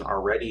facing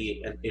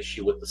already an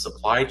issue with the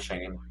supply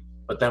chain,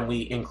 but then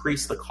we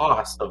increased the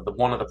cost of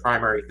one of the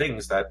primary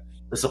things that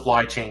the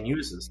supply chain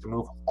uses to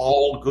move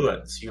all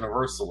goods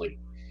universally,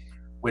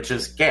 which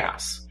is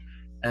gas.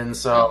 And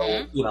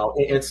so,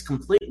 it's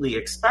completely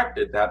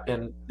expected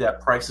that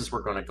prices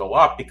were going to go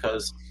up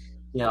because,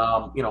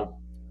 a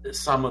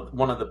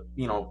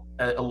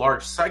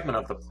large segment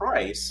of the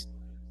price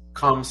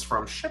comes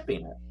from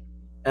shipping it.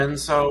 And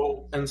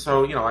so,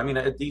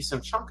 a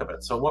decent chunk of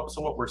it. So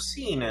what we're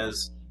seeing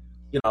is,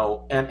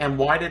 and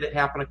why did it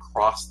happen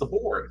across the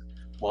board?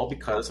 Well,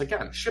 because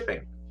again,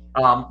 shipping.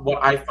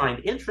 What I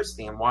find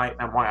interesting and why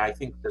I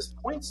think this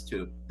points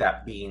to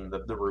that being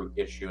the root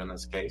issue in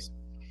this case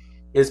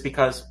is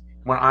because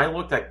when I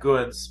looked at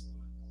goods,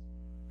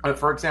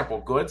 for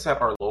example, goods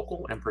that are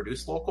local and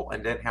produced local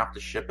and didn't have to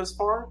ship as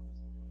far,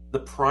 the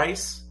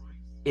price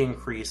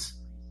increase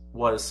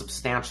was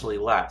substantially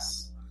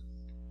less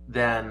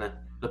than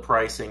the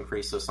price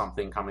increase of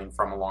something coming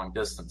from a long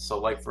distance. So,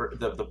 like for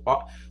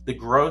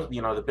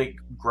the big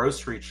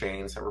grocery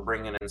chains that were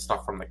bringing in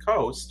stuff from the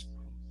coast,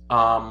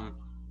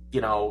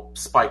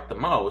 spiked the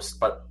most.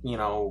 But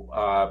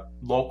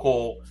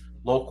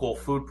local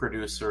food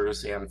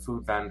producers and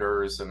food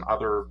vendors and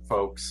other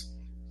folks,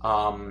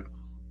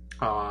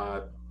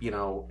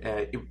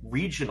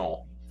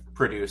 regional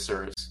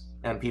producers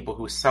and people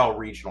who sell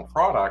regional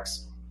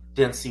products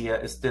didn't see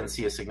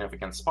a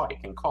significant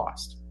spike in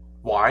cost.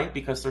 Why?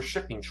 Because they're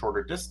shipping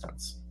shorter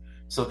distance.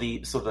 So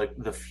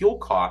the fuel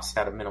costs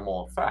had a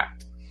minimal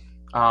effect.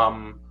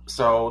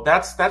 So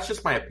that's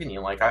just my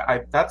opinion. Like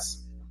other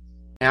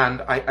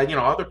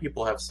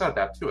people have said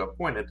that too. Have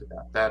pointed to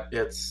that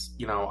it's,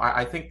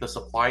 I think the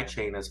supply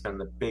chain has been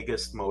the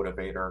biggest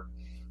motivator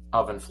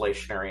of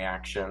inflationary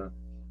action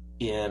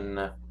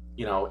in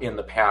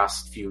the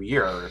past few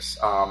years.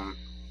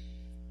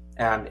 And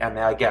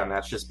again,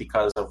 that's just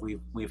because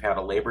we've had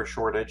a labor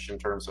shortage in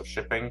terms of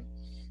shipping.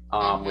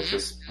 Which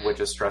has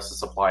stressed the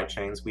supply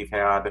chains. We've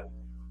had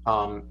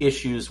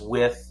issues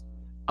with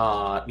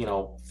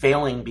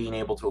failing being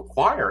able to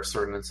acquire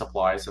certain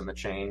supplies in the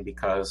chain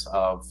because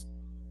of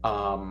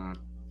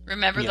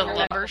remember the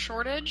lumber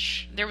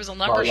shortage? There was a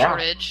lumber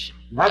shortage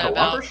the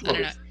lumber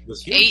shortage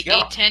was huge,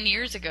 10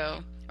 years ago,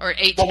 or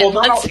 10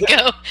 months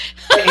ago.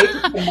 8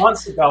 to 10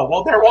 months ago.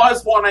 Well, there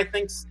was one, I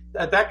think,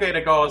 a decade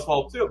ago as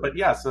well too. But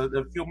yes,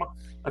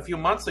 a few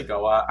months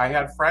ago, I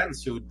had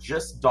friends who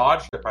just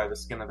dodged it by the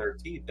skin of their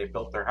teeth. They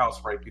built their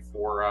house right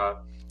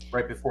before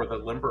the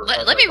lumber.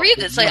 Let me read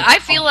this. I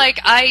feel like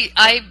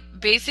I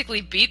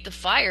basically beat the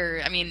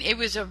fire. I mean, it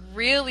was a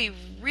really,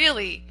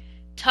 really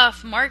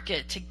tough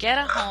market to get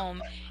a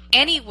home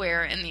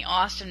anywhere in the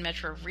Austin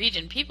metro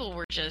region. People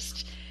were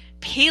just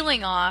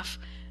peeling off,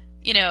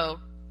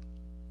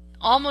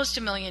 almost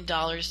 $1 million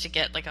to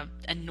get like a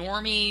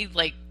normie,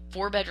 like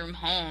 4-bedroom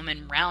home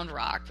in Round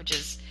Rock, which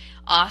is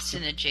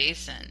Austin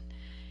adjacent.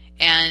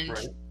 And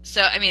right.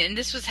 So, I mean, and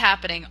this was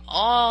happening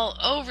all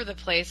over the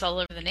place, all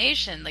over the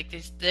nation. Like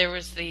there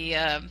was the,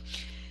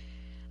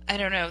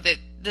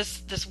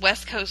 this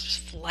West Coast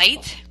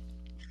flight.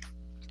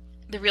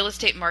 The real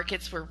estate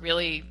markets were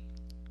really,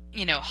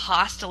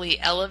 hostily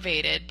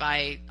elevated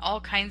by all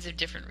kinds of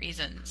different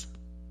reasons.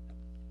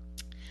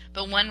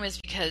 But one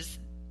was because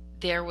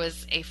there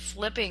was a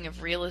flipping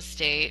of real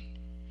estate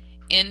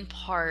in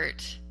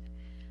part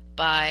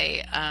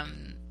by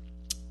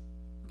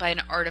an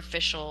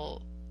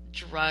artificial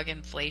drug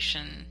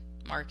inflation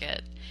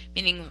market,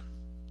 meaning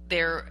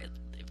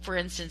for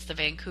instance, the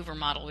Vancouver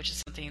model, which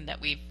is something that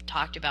we've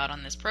talked about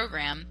on this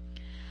program,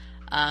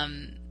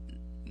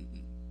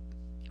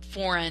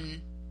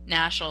 foreign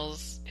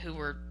nationals who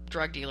were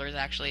drug dealers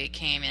actually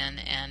came in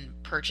and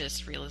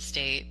purchased real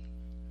estate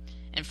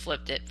and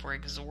flipped it for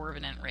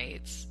exorbitant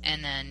rates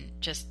and then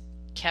just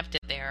kept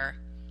it there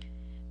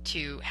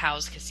to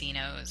house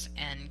casinos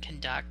and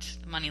conduct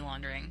money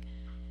laundering.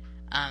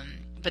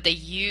 But they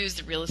use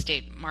the real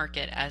estate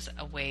market as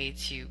a way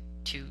to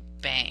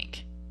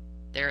bank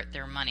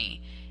their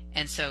money.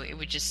 And so it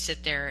would just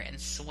sit there and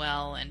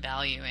swell in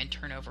value and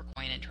turn over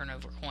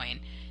coin.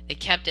 They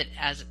kept it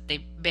as they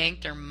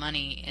banked their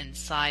money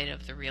inside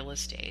of the real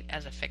estate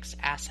as a fixed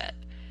asset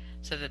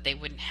so that they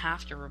wouldn't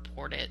have to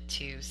report it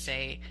to,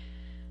 say,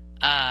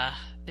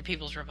 the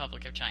People's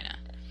Republic of China.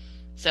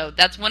 So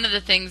that's one of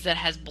the things that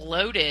has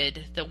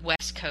bloated the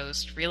West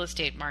Coast real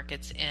estate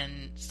markets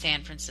in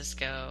San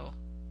Francisco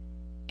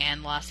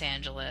and Los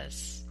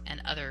Angeles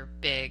and other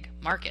big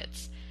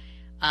markets.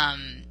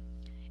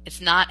 It's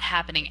not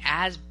happening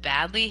as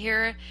badly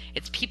here.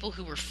 It's people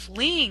who were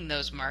fleeing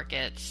those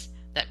markets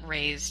that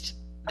raised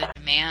the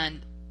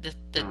demand.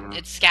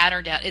 It's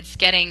scattered out. It's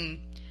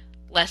getting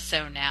less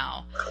so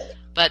now.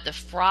 But the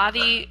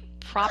frothy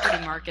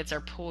property markets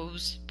are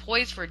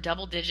poised for a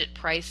double-digit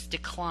price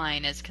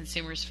decline as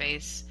consumers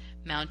face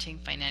mounting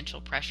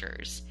financial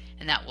pressures.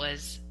 And that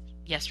was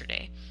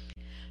yesterday.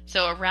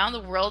 So around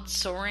the world,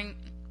 soaring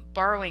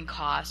borrowing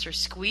costs are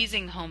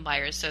squeezing home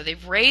buyers. So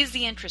they've raised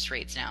the interest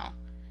rates now.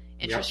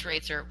 Interest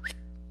rates are...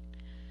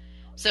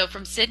 So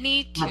from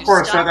Sydney to of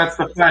course, that's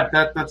the Fed.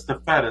 That's the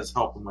Fed is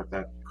helping with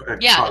that.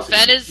 Yeah, the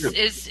Fed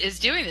is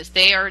doing this.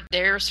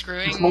 They're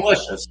screwing. It's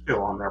malicious too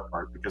on their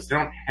part because they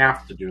don't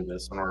have to do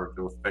this in order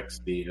to fix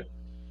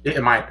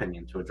in my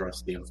opinion, to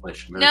address the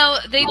inflation. No,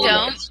 they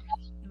don't.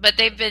 But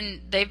they've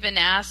been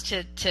asked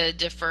to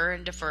defer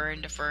and defer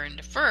and defer and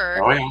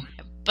defer. Oh yeah.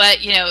 But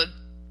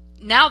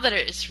now that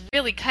it's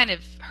really kind of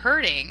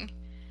hurting,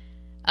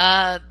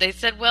 they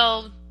said,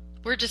 well,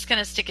 we're just going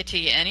to stick it to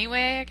you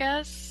anyway, I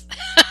guess.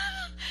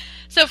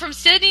 So from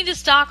Sydney to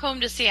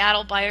Stockholm to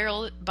Seattle,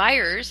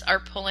 buyers are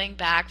pulling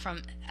back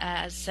from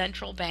as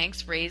central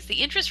banks raise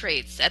the interest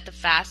rates at the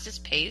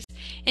fastest pace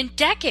in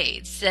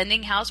decades,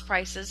 sending house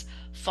prices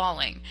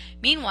falling.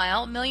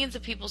 Meanwhile, millions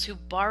of people who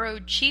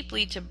borrowed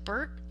cheaply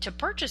to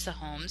purchase a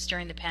homes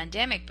during the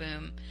pandemic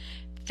boom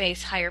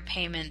face higher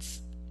payments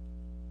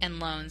and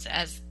loans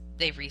as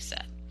they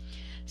reset.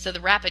 So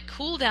the rapid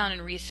cool down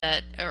in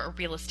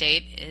real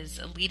estate is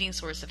a leading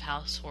source of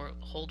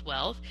household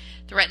wealth,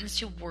 threatens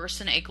to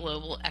worsen a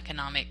global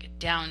economic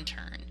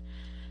downturn.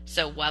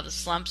 So while the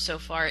slump so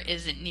far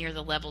isn't near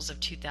the levels of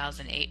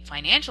 2008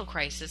 financial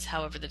crisis,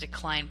 however, the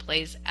decline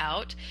plays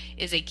out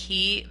is a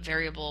key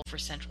variable for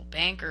central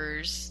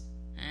bankers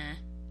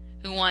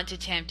who want to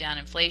tamp down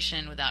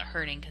inflation without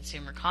hurting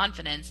consumer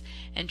confidence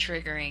and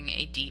triggering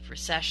a deep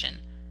recession.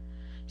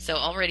 So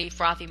already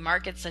frothy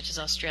markets such as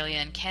Australia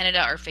and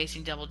Canada are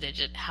facing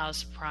double-digit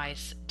house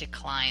price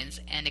declines,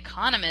 and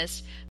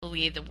economists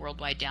believe the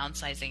worldwide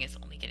downsizing is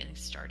only getting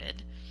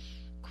started.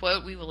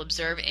 Quote, we will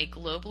observe a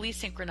globally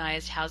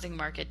synchronized housing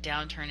market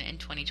downturn in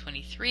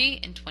 2023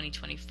 and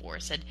 2024,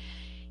 said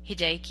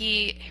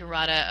Hideki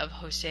Hirata of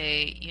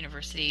Hosei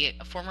University,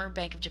 a former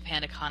Bank of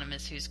Japan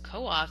economist who's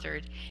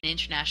co-authored an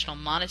International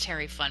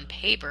Monetary Fund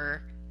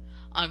paper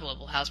on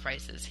global house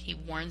prices. He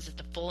warns that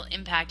the full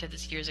impact of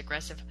this year's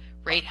aggressive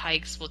rate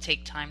hikes will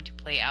take time to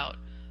play out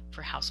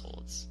for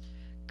households.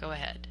 Go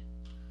ahead.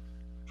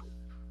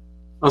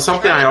 Well,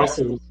 something I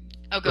also...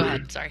 Oh, go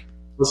ahead. Sorry.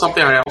 Well,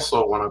 something I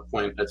also want to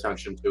point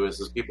attention to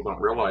is people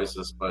don't realize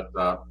this, but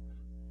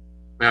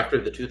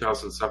after the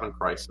 2007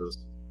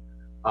 crisis,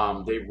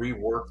 they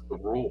reworked the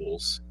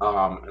rules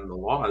and the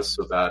laws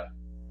so that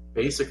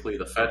basically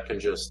the Fed can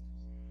just,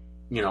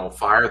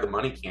 fire the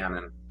money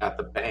cannon at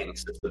the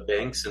banks if the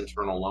bank's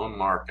internal loan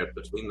market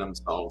between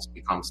themselves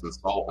becomes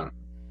insolvent.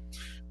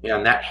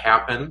 And that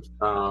happened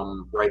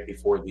right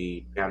before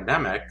the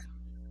pandemic.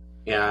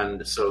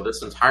 And so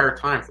this entire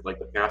time, for the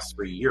past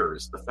 3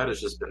 years, the Fed has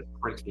just been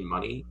printing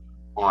money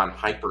on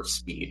hyper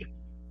speed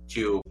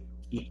to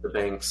keep the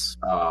banks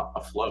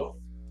afloat.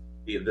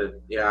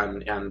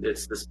 And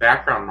it's this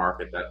background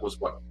market that was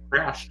what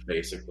crashed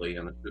basically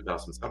in the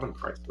 2007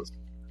 crisis.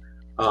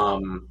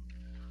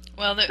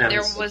 Well,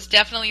 there was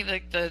definitely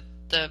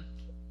the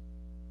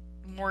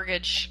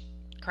mortgage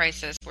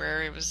crisis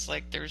where it was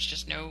like there was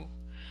just no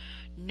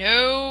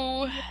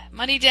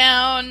money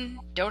down,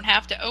 don't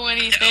have to owe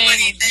anything.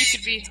 You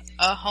could be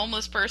a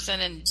homeless person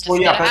and just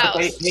get a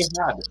house.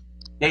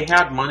 They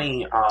had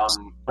money,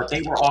 but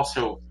they were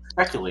also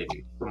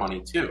speculating the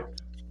money too.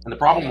 And the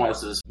problem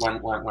was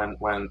when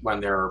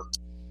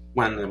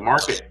the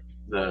market,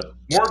 the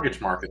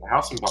mortgage market, the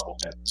housing bubble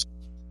hit,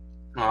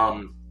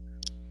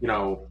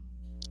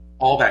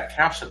 all that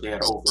cash that they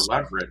had over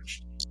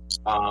leveraged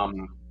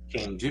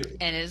came due.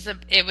 And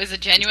it was a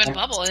genuine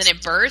bubble, and then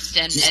it burst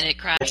and it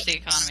crashed the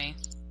economy.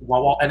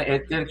 Well, and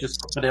it didn't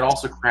just, but it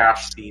also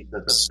crashed the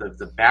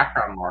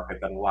background market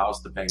that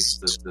allows the banks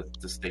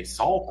to stay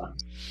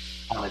solvent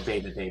on a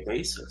day-to-day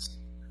basis.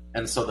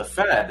 And so the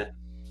Fed,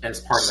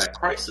 as part of that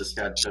crisis,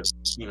 had to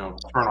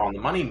turn on the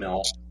money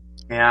mill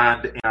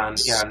and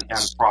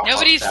prop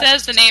Nobody up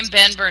says the name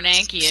Ben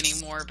Bernanke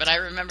anymore, but I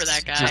remember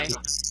that guy.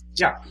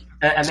 Yeah.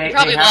 And he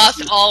probably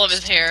lost all of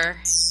his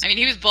hair. I mean,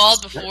 he was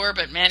bald before,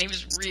 but man, he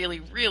was really,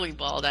 really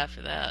bald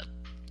after that.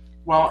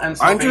 Well, and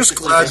so I'm just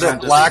glad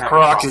that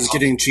BlackRock is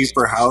getting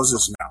cheaper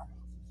houses now.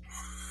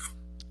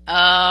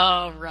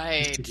 Oh,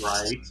 right.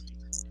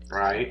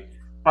 Right.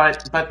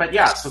 But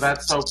yeah,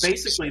 so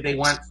basically they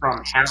went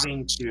from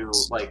having to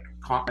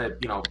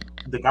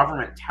the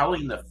government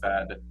telling the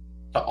Fed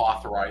to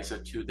authorize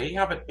it to they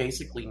have it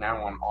basically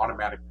now on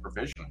automatic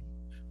provision.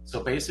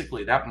 So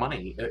basically that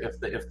money,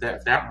 if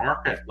that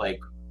market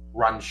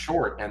runs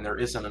short and there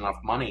isn't enough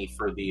money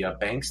for the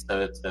banks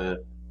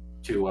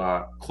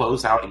to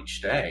close out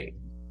each day,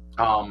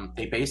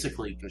 they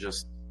basically can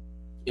just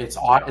it's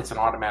an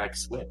automatic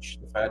switch.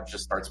 The Fed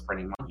just starts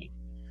printing money.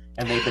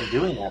 And they've been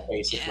doing that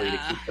basically to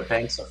keep the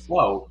banks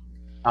afloat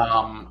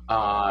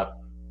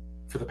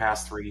for the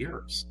past 3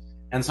 years.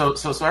 And so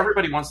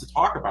everybody wants to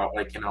talk about,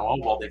 like, oh,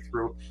 well, they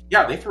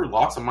threw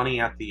lots of money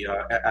at the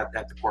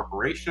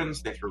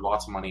corporations. They threw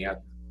lots of money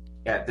at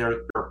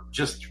they're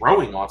just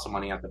throwing lots of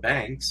money at the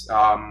banks.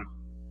 I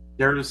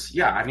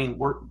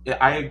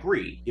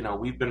agree.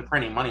 We've been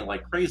printing money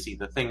like crazy.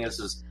 The thing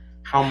is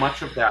how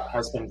much of that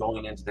has been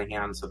going into the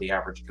hands of the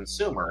average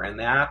consumer, and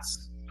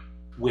that's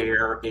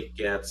where it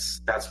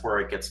gets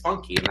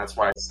funky. And that's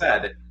why I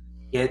said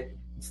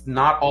it's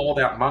not all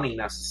that money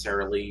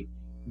necessarily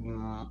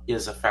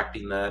is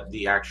affecting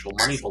the actual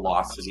money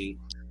velocity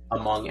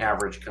among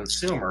average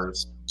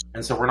consumers,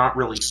 and so we're not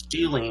really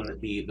feeling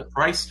the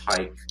price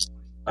hike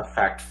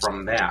effect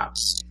from that.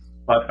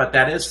 But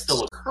that is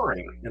still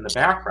occurring in the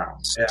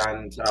background,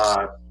 and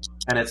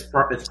it's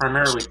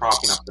primarily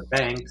propping up the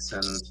banks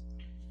and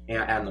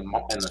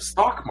the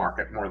stock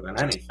market more than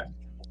anything.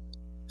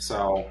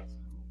 So,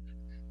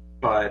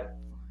 but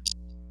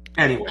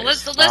anyways, well,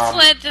 let's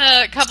let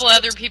a couple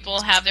other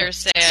people have their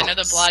say. I know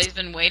that Blotty's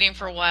been waiting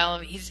for a while.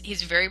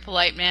 He's a very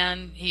polite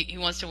man. He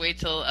wants to wait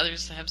till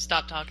others have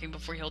stopped talking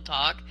before he'll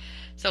talk.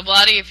 So,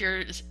 Blotty, if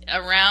you're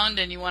around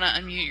and you want to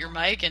unmute your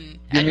mic and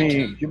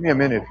give me a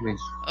minute, please.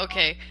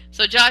 Okay.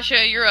 So,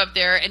 Joshua, you're up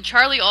there, and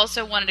Charlie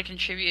also wanted to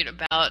contribute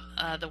about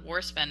the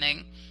war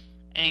spending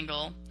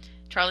angle.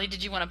 Charlie,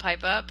 did you want to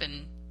pipe up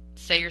and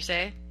say your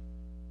say?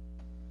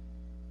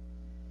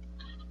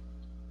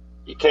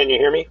 Can you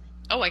hear me?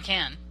 Oh, I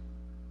can.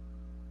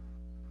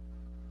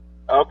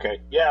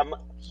 Okay. Yeah.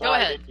 Go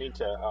ahead. I didn't mean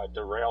to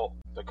derail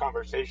the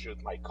conversation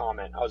with my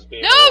comment. I was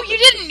being. No, you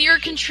didn't. You're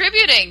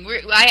contributing.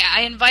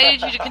 I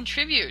invited you to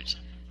contribute.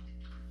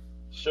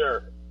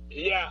 Sure.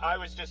 Yeah, I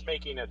was just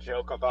making a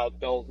joke about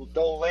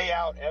they'll lay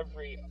out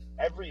every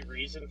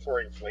reason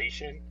for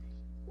inflation,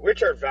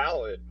 which are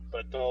valid,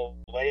 but they'll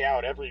lay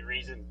out every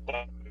reason.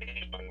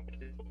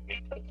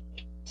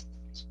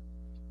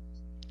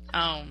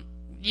 Oh,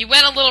 you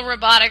went a little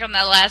robotic on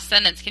that last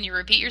sentence. Can you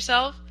repeat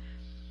yourself?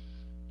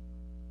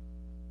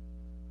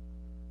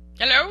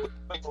 Hello?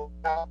 Oh,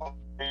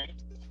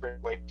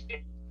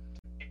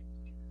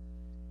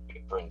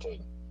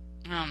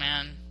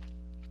 man.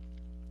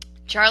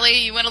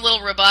 Charlie, you went a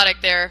little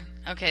robotic there.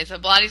 Okay, so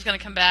Blotty's going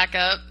to come back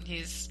up.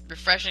 He's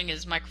refreshing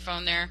his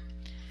microphone there.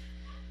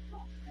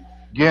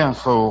 Yeah,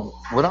 so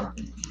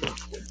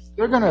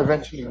they're going to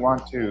eventually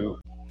want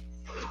to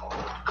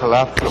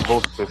collapse the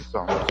whole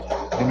system.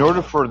 In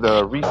order for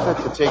the reset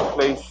to take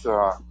place,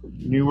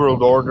 New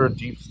World Order,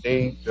 Deep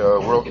State,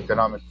 World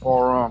Economic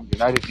Forum,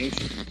 United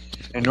Nations,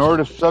 in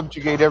order to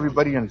subjugate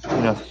everybody in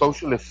a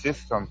socialist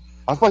system.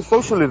 That's why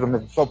socialism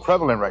is so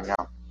prevalent right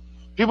now.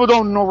 People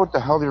don't know what the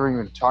hell they're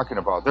even talking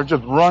about. They're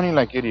just running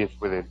like idiots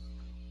with it.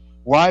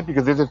 Why?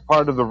 Because this is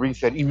part of the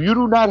reset. If you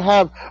do not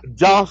have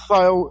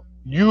docile,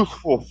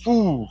 useful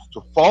fools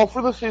to fall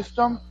for the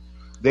system,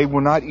 they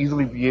will not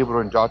easily be able to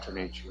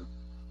indoctrinate you.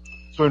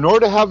 So in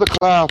order to have the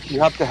collapse,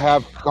 you have to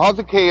cause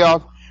the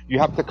chaos, you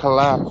have to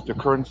collapse the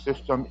current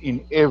system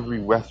in every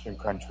Western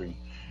country,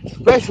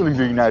 especially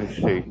the United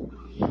States.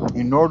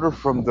 In order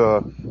so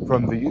the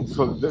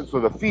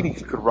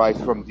phoenix could rise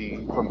from the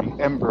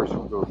embers,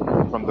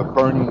 from the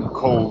burning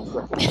coals,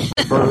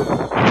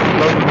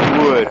 burning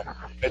wood,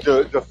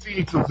 the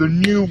phoenix of the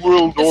New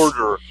World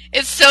Order.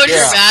 It's so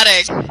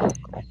dramatic.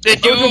 The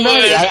New World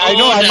Order. I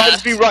know. I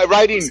might be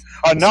writing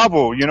a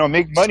novel,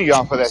 make money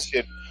off of that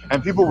shit,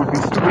 and people would be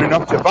stupid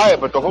enough to buy it.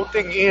 But the whole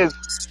thing is,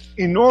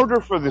 in order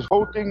for this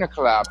whole thing to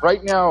collapse,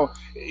 right now,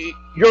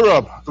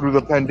 Europe, through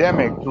the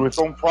pandemic, through its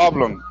own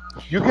problem,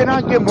 you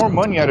cannot get more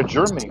money out of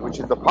Germany, which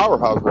is the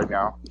powerhouse right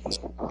now,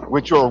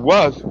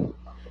 was.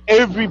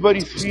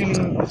 Everybody's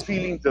feeling the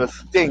sting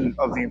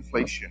of the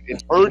inflation.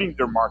 It's hurting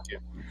their market.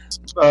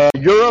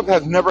 Europe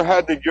has never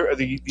had the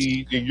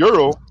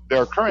euro,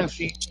 their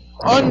currency,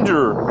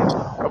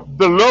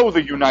 below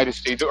the United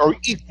States, or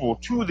equal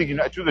to the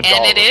dollar.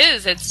 And it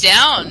is. It's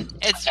down.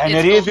 And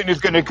it's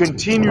going to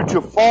continue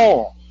to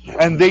fall.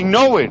 And they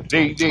know it.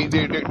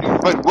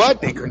 But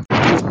what? They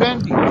continue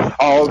spending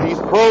all these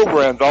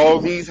programs, all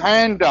these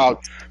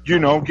handouts.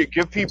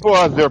 Give people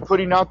as they're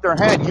putting out their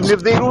hand, even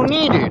if they don't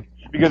need it,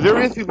 because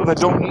there is people that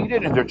don't need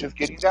it and they're just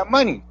getting that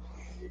money.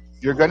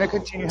 You're going to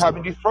continue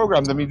having these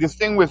programs. I mean, this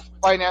thing with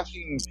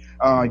financing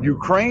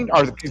Ukraine,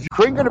 is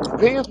Ukraine going to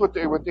pay us what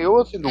they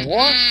owe us in the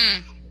war?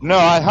 No,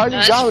 I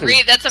hardly doubt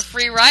it. That's a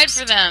free ride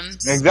for them.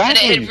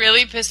 Exactly. And it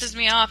really pisses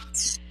me off.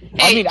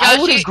 Hey, I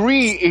would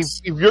agree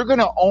if you're going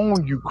to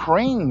own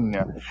Ukraine,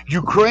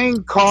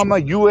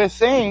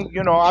 USA,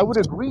 I would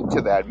agree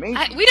to that. Maybe.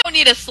 We don't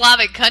need a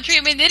Slavic country.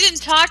 I mean, they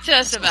didn't talk to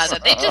us about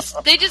that.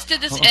 They just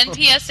did this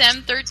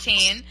NPSM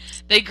 13.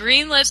 They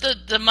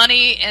greenlit the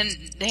money, and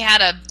they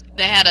had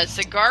a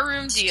cigar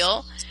room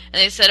deal, and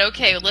they said,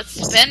 okay, let's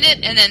spend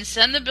it and then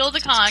send the bill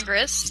to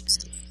Congress.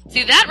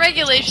 See, that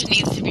regulation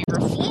needs to be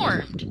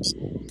reformed.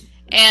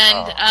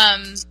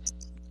 And,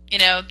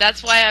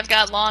 that's why I've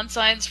got lawn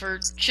signs for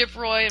Chip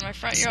Roy in my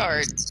front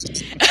yard.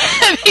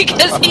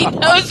 Because he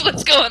knows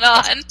what's going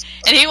on,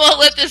 and he won't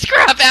let this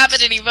crap happen,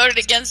 and he voted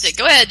against it.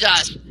 Go ahead,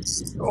 Josh.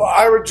 Well,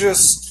 I would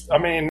just I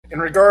mean, in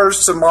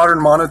regards to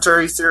modern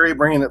monetary theory,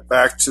 bringing it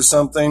back to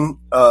something,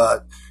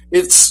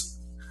 it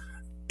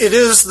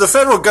is the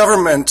federal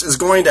government is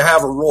going to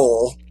have a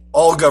role.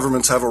 All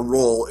governments have a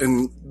role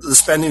in the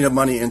spending of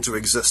money into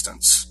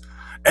existence.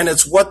 And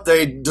it's what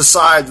they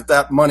decide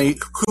that money,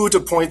 who to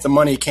point the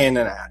money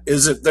cannon at.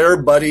 Is it their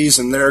buddies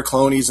and their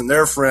cronies and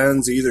their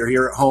friends, either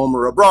here at home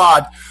or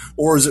abroad,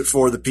 or is it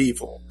for the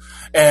people?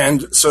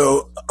 And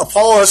so a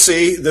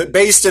policy that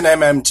based in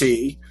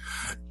MMT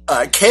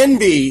can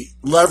be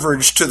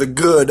leveraged to the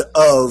good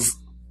of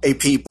a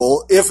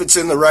people if it's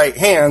in the right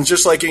hands,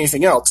 just like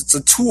anything else. It's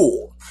a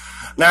tool.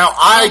 Now,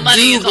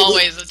 money is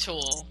always a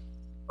tool.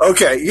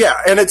 Okay, yeah,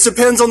 and it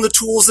depends on the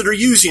tools that are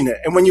using it.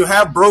 And when you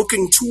have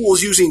broken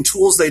tools using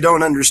tools they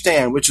don't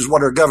understand, which is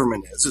what our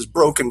government is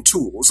broken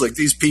tools. Like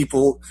these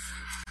people,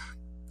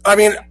 I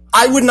mean,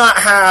 I would not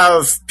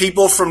have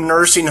people from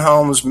nursing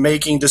homes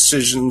making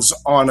decisions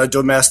on a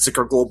domestic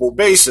or global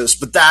basis,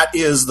 but that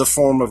is the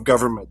form of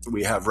government that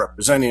we have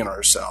representing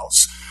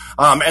ourselves.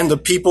 And the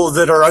people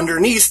that are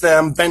underneath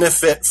them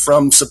benefit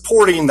from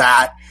supporting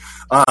that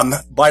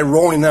by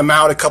rolling them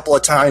out a couple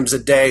of times a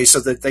day so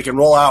that they can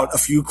roll out a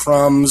few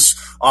crumbs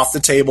off the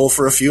table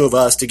for a few of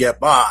us to get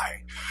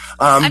by.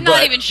 I'm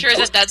not even sure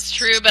that that's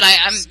true, but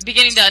I'm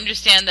beginning to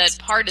understand that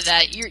part of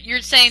that.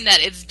 You're saying that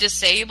it's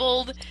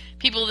disabled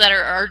people that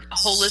are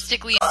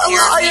holistically impaired.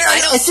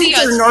 I think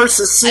they're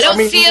narcissists. I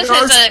don't see us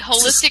as a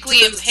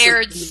holistically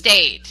impaired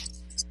state.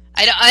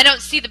 I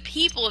don't see the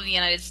people of the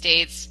United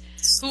States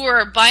who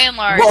are by and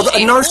large. Well,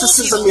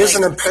 narcissism is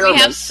an impairment.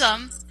 We have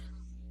some.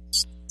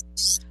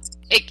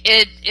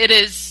 It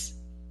is.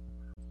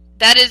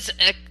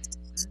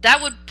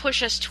 That would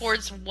push us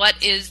towards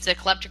what is the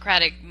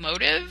kleptocratic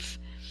motive,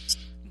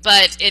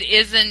 but it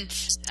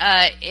isn't.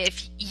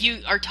 If you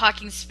are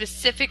talking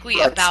specifically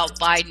about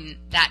Biden,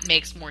 that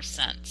makes more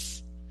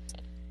sense.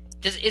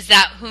 Is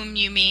that whom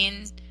you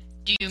mean?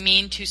 Do you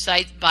mean to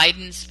cite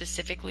Biden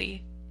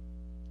specifically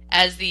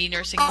as the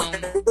nursing home?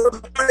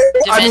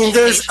 I mean,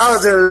 there's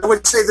other. I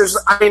would say there's.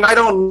 I mean, I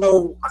don't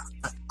know.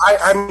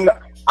 I'm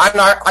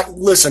not.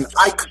 Listen,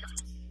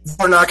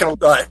 we're not going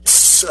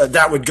to.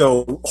 That would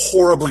go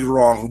horribly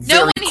wrong.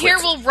 No one here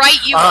will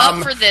write you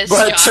up for this,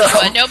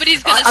 Joshua.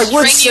 Nobody's going to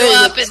string you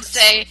up and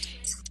say.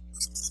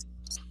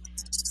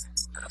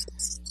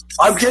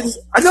 I'm getting.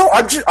 I know.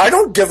 I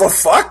don't give a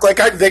fuck. Like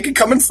they can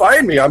come and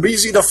find me. I'm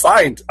easy to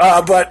find.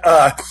 But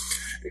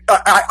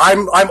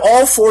I'm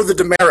all for the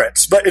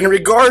demerits. But in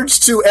regards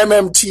to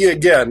MMT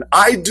again,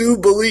 I do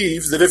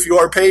believe that if you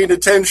are paying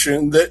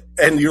attention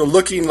and you're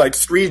looking like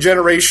 3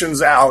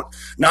 generations out,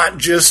 not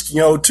just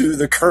to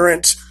the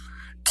current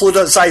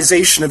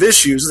politicization of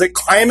issues, that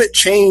climate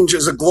change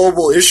is a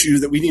global issue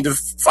that we need to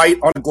fight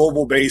on a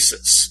global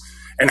basis.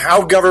 And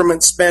how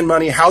governments spend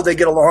money, how they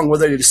get along,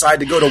 whether they decide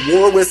to go to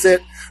war with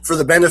it for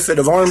the benefit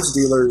of arms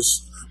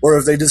dealers, or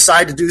if they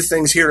decide to do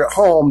things here at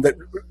home that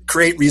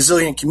create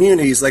resilient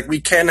communities, like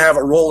we can have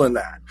a role in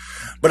that.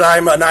 But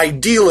I'm an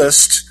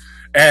idealist,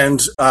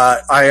 and I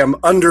am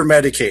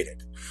under-medicated.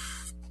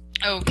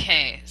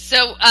 Okay,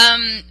 so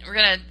we're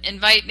going to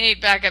invite Nate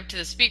back up to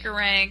the speaker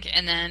rank,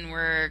 and then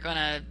we're going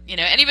to,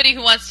 anybody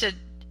who wants to,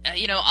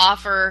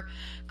 offer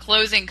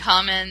closing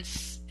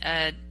comments,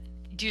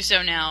 do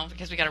so now,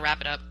 because we got to wrap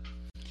it up.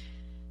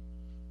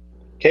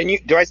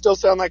 Do I still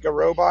sound like a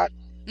robot?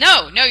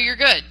 No, you're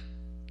good.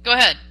 Go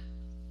ahead.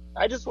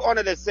 I just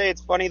wanted to say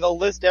it's funny. They'll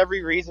list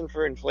every reason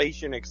for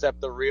inflation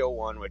except the real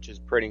one, which is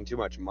printing too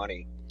much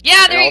money.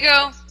 Yeah, there you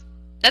go.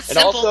 That's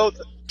simple. And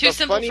also, too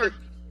simple for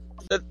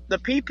the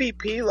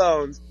PPP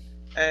loans,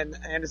 and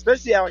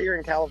especially out here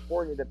in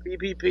California, the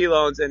PPP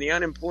loans and the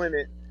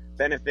unemployment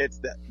benefits,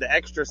 the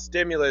extra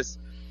stimulus.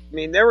 I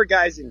mean, there were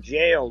guys in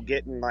jail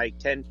getting like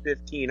 10,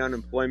 15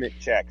 unemployment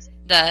checks.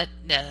 That's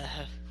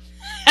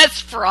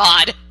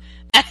fraud.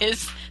 That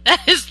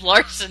is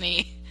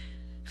larceny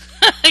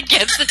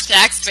against the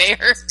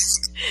taxpayer.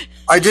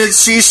 I did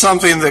see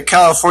something that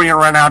California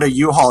ran out of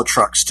U-Haul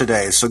trucks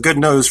today, so good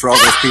news for all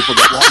those people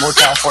that want more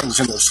Californians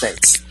in their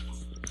states.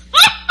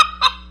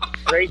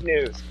 Great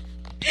news.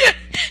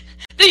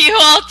 The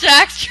U-Haul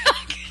tax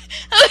truck.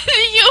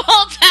 The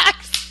U-Haul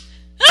tax.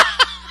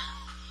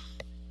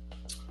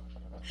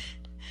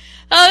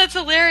 Oh, that's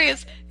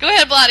hilarious. Go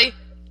ahead, Bloody.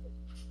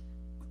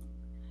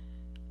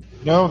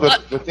 No, the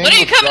thing. When are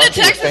you coming to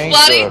Texas,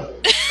 Bloody?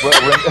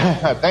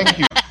 Thank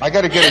you. I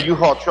got to get a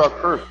U-Haul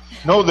truck first.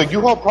 No, the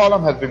U-Haul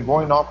problem has been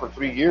going on for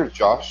 3 years,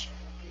 Josh.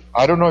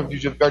 I don't know if you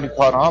just barely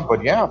caught on,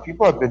 but yeah,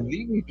 people have been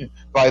leaving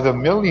by the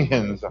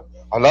millions.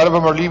 A lot of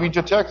them are leaving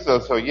to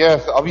Texas, so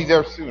yes, I'll be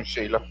there soon,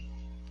 Shayla.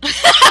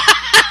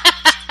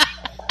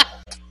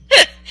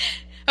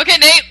 Okay,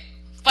 Nate,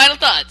 final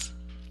thoughts.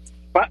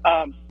 But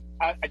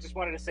I just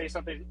wanted to say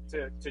something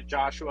to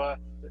Joshua,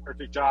 or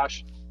to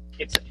Josh.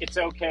 It's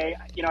okay.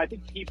 I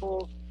think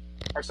people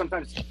are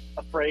sometimes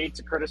afraid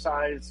to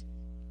criticize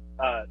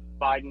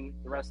Biden,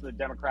 the rest of the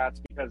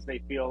Democrats, because they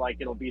feel like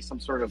it'll be some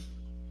sort of,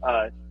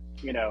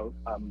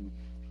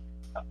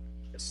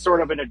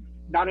 sort of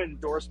not an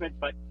endorsement,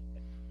 but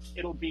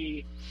it'll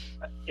be,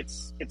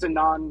 it's a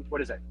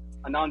what is it?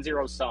 a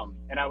non-zero sum.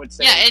 And I would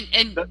say,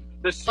 and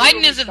the sooner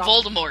Biden isn't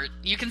Voldemort.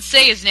 You can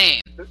say his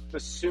name. The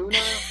sooner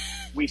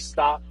we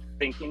stop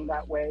thinking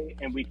that way,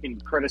 and we can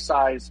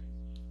criticize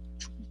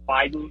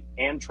Biden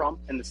and Trump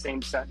in the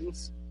same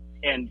sentence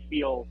and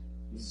feel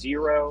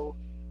zero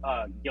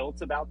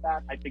guilt about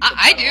that. I think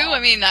I do. I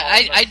mean,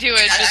 I do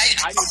it.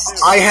 I do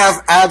too. I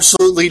have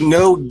absolutely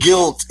no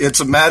guilt.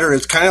 It's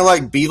kind of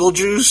like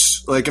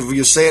Beetlejuice. Like, if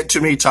you say it too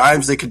many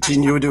times, they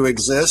continue to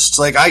exist.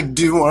 Like, I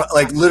do want,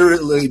 like,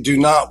 literally do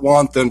not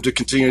want them to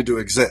continue to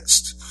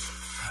exist.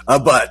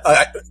 But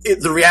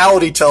the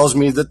reality tells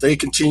me that they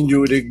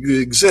continue to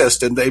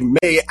exist, and they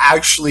may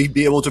actually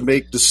be able to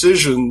make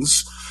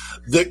decisions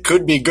that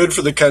could be good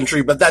for the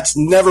country, but that's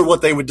never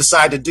what they would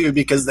decide to do,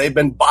 because they've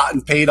been bought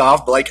and paid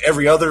off like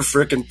every other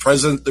frickin'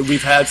 president that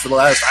we've had for the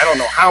last, I don't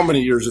know how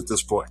many years at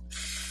this point.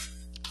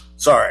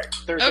 Sorry.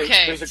 There's a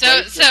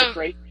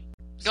great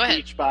go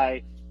ahead.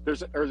 speech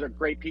there's a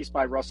great piece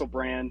by Russell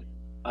Brand.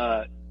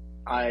 I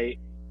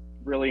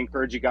really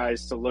encourage you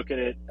guys to look at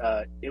it.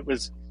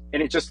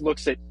 It just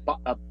looks at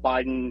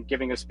Biden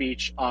giving a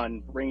speech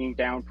on bringing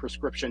down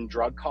prescription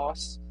drug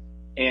costs,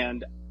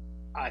 and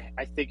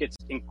I think it's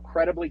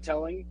incredibly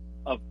telling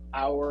of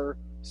our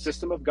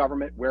system of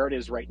government, where it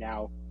is right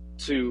now,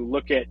 to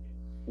look at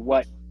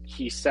what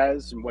he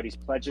says and what he's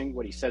pledging,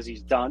 what he says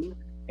he's done,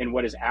 and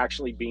what is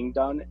actually being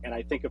done. And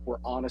I think if we're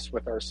honest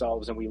with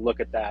ourselves and we look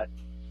at that,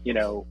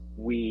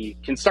 we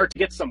can start to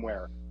get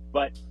somewhere.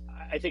 But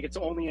I think it's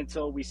only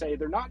until we say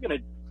they're not going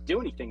to do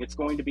anything, it's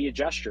going to be a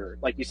gesture.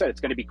 Like you said, it's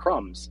going to be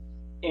crumbs.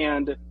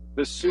 And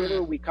the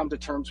sooner we come to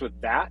terms with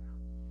that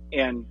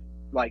and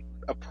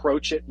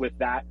approach it with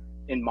that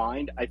in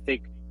mind, I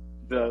think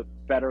the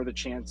better the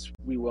chance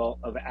we will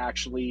of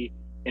actually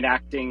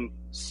enacting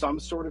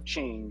some sort of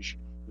change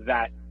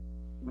that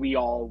we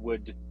all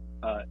would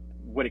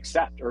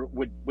accept or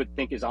would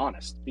think is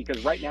honest.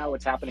 Because right now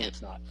what's happening,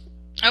 it's not.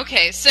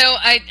 Okay, so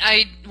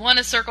I want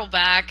to circle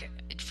back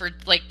for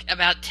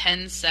about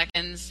 10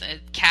 seconds.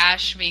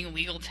 Cash being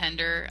legal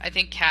tender. I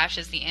think cash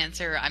is the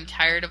answer. I'm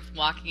tired of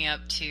walking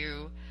up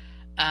to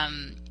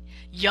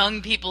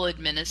young people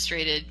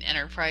administrated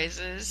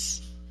enterprises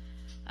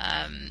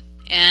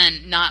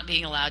and not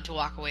being allowed to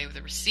walk away with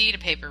a receipt, a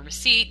paper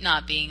receipt,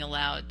 not being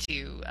allowed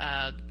to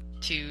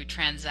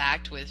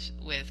transact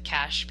with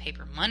cash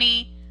paper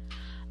money.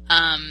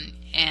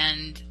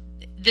 And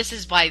this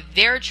is by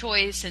their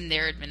choice and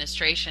their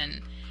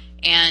administration.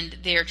 And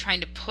they're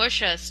trying to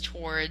push us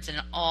towards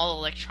an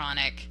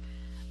all-electronic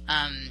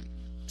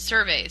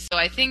survey. So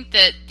I think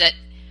that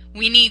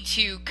we need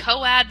to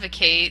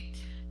co-advocate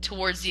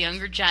towards the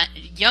youngest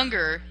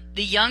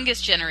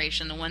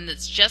generation, the one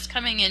that's just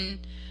coming in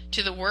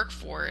to the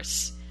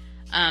workforce,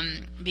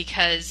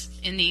 because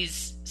in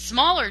these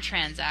smaller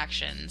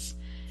transactions,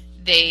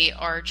 they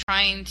are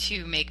trying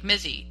to make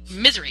misery.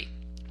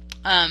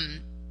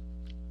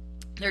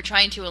 They're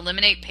trying to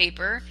eliminate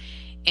paper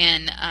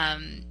in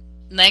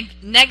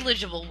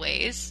negligible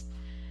ways,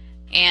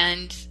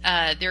 and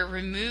they're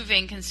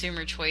removing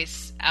consumer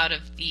choice out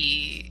of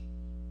the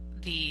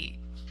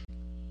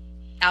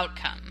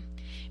outcome,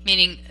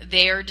 meaning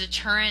they are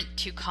deterrent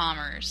to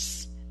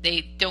commerce.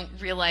 They don't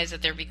realize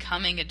that they're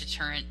becoming a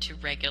deterrent to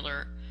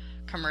regular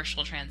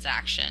commercial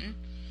transaction.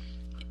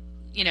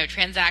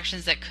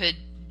 Transactions that could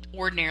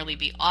ordinarily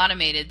be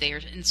automated, they are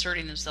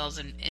inserting themselves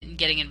in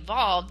getting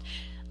involved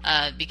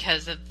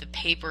because of the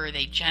paper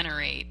they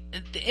generate.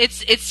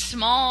 It's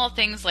small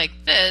things like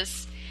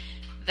this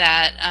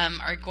that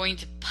are going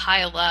to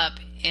pile up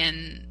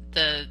in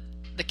the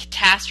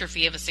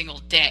catastrophe of a single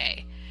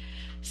day.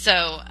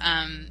 So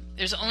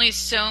there's only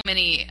so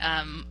many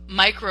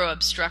micro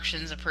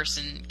obstructions a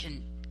person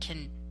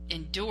can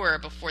endure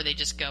before they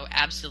just go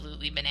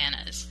absolutely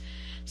bananas.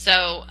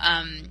 So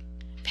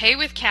pay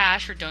with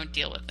cash or don't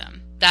deal with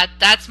them.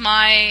 That's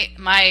my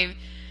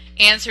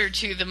answer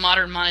to the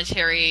modern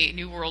monetary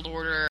New World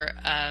Order,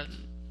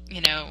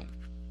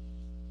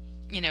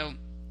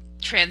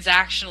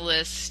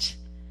 transactionalist,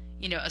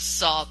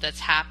 assault that's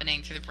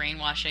happening through the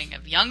brainwashing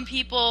of young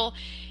people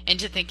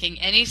into thinking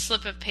any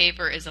slip of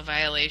paper is a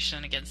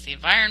violation against the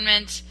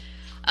environment,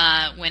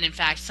 when in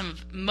fact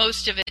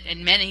most of it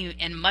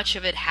and much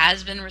of it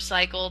has been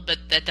recycled, but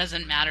that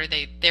doesn't matter.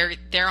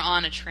 They're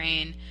on a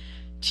train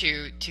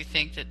to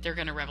think that they're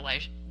going to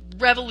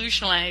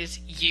revolutionize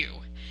you,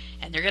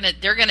 and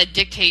they're gonna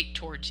dictate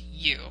towards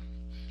you.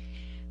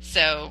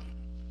 So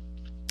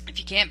if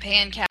you can't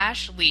pay in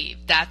cash, leave.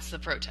 That's the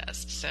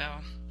protest. So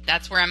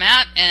that's where I'm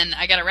at, and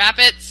I gotta wrap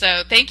it.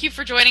 So thank you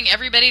for joining,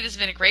 everybody. This has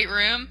been a great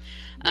room.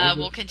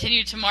 We'll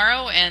continue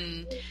tomorrow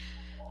and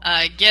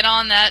get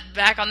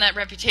back on that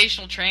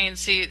reputational train.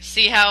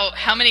 See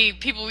how many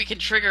people we can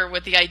trigger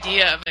with the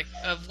idea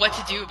of what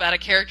to do about a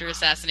character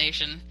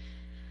assassination.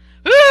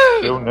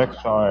 Woo! Till next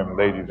time,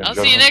 ladies and gentlemen.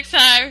 I'll see you next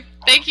time.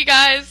 Thank you,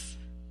 guys.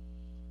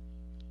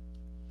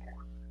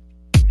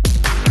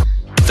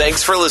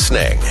 Thanks for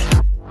listening.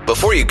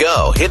 Before you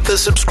go, hit the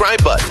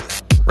subscribe button.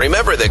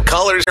 Remember that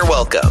callers are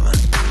welcome.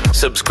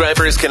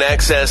 Subscribers can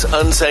access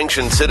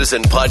Unsanctioned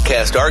Citizen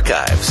podcast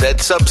archives at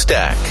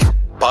Substack.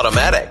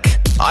 Podomatic,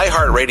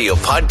 iHeartRadio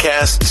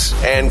podcasts,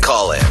 and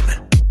call in.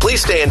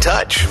 Please stay in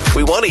touch.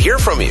 We want to hear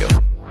from you.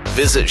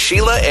 Visit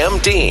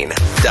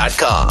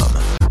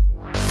SheilaMDean.com.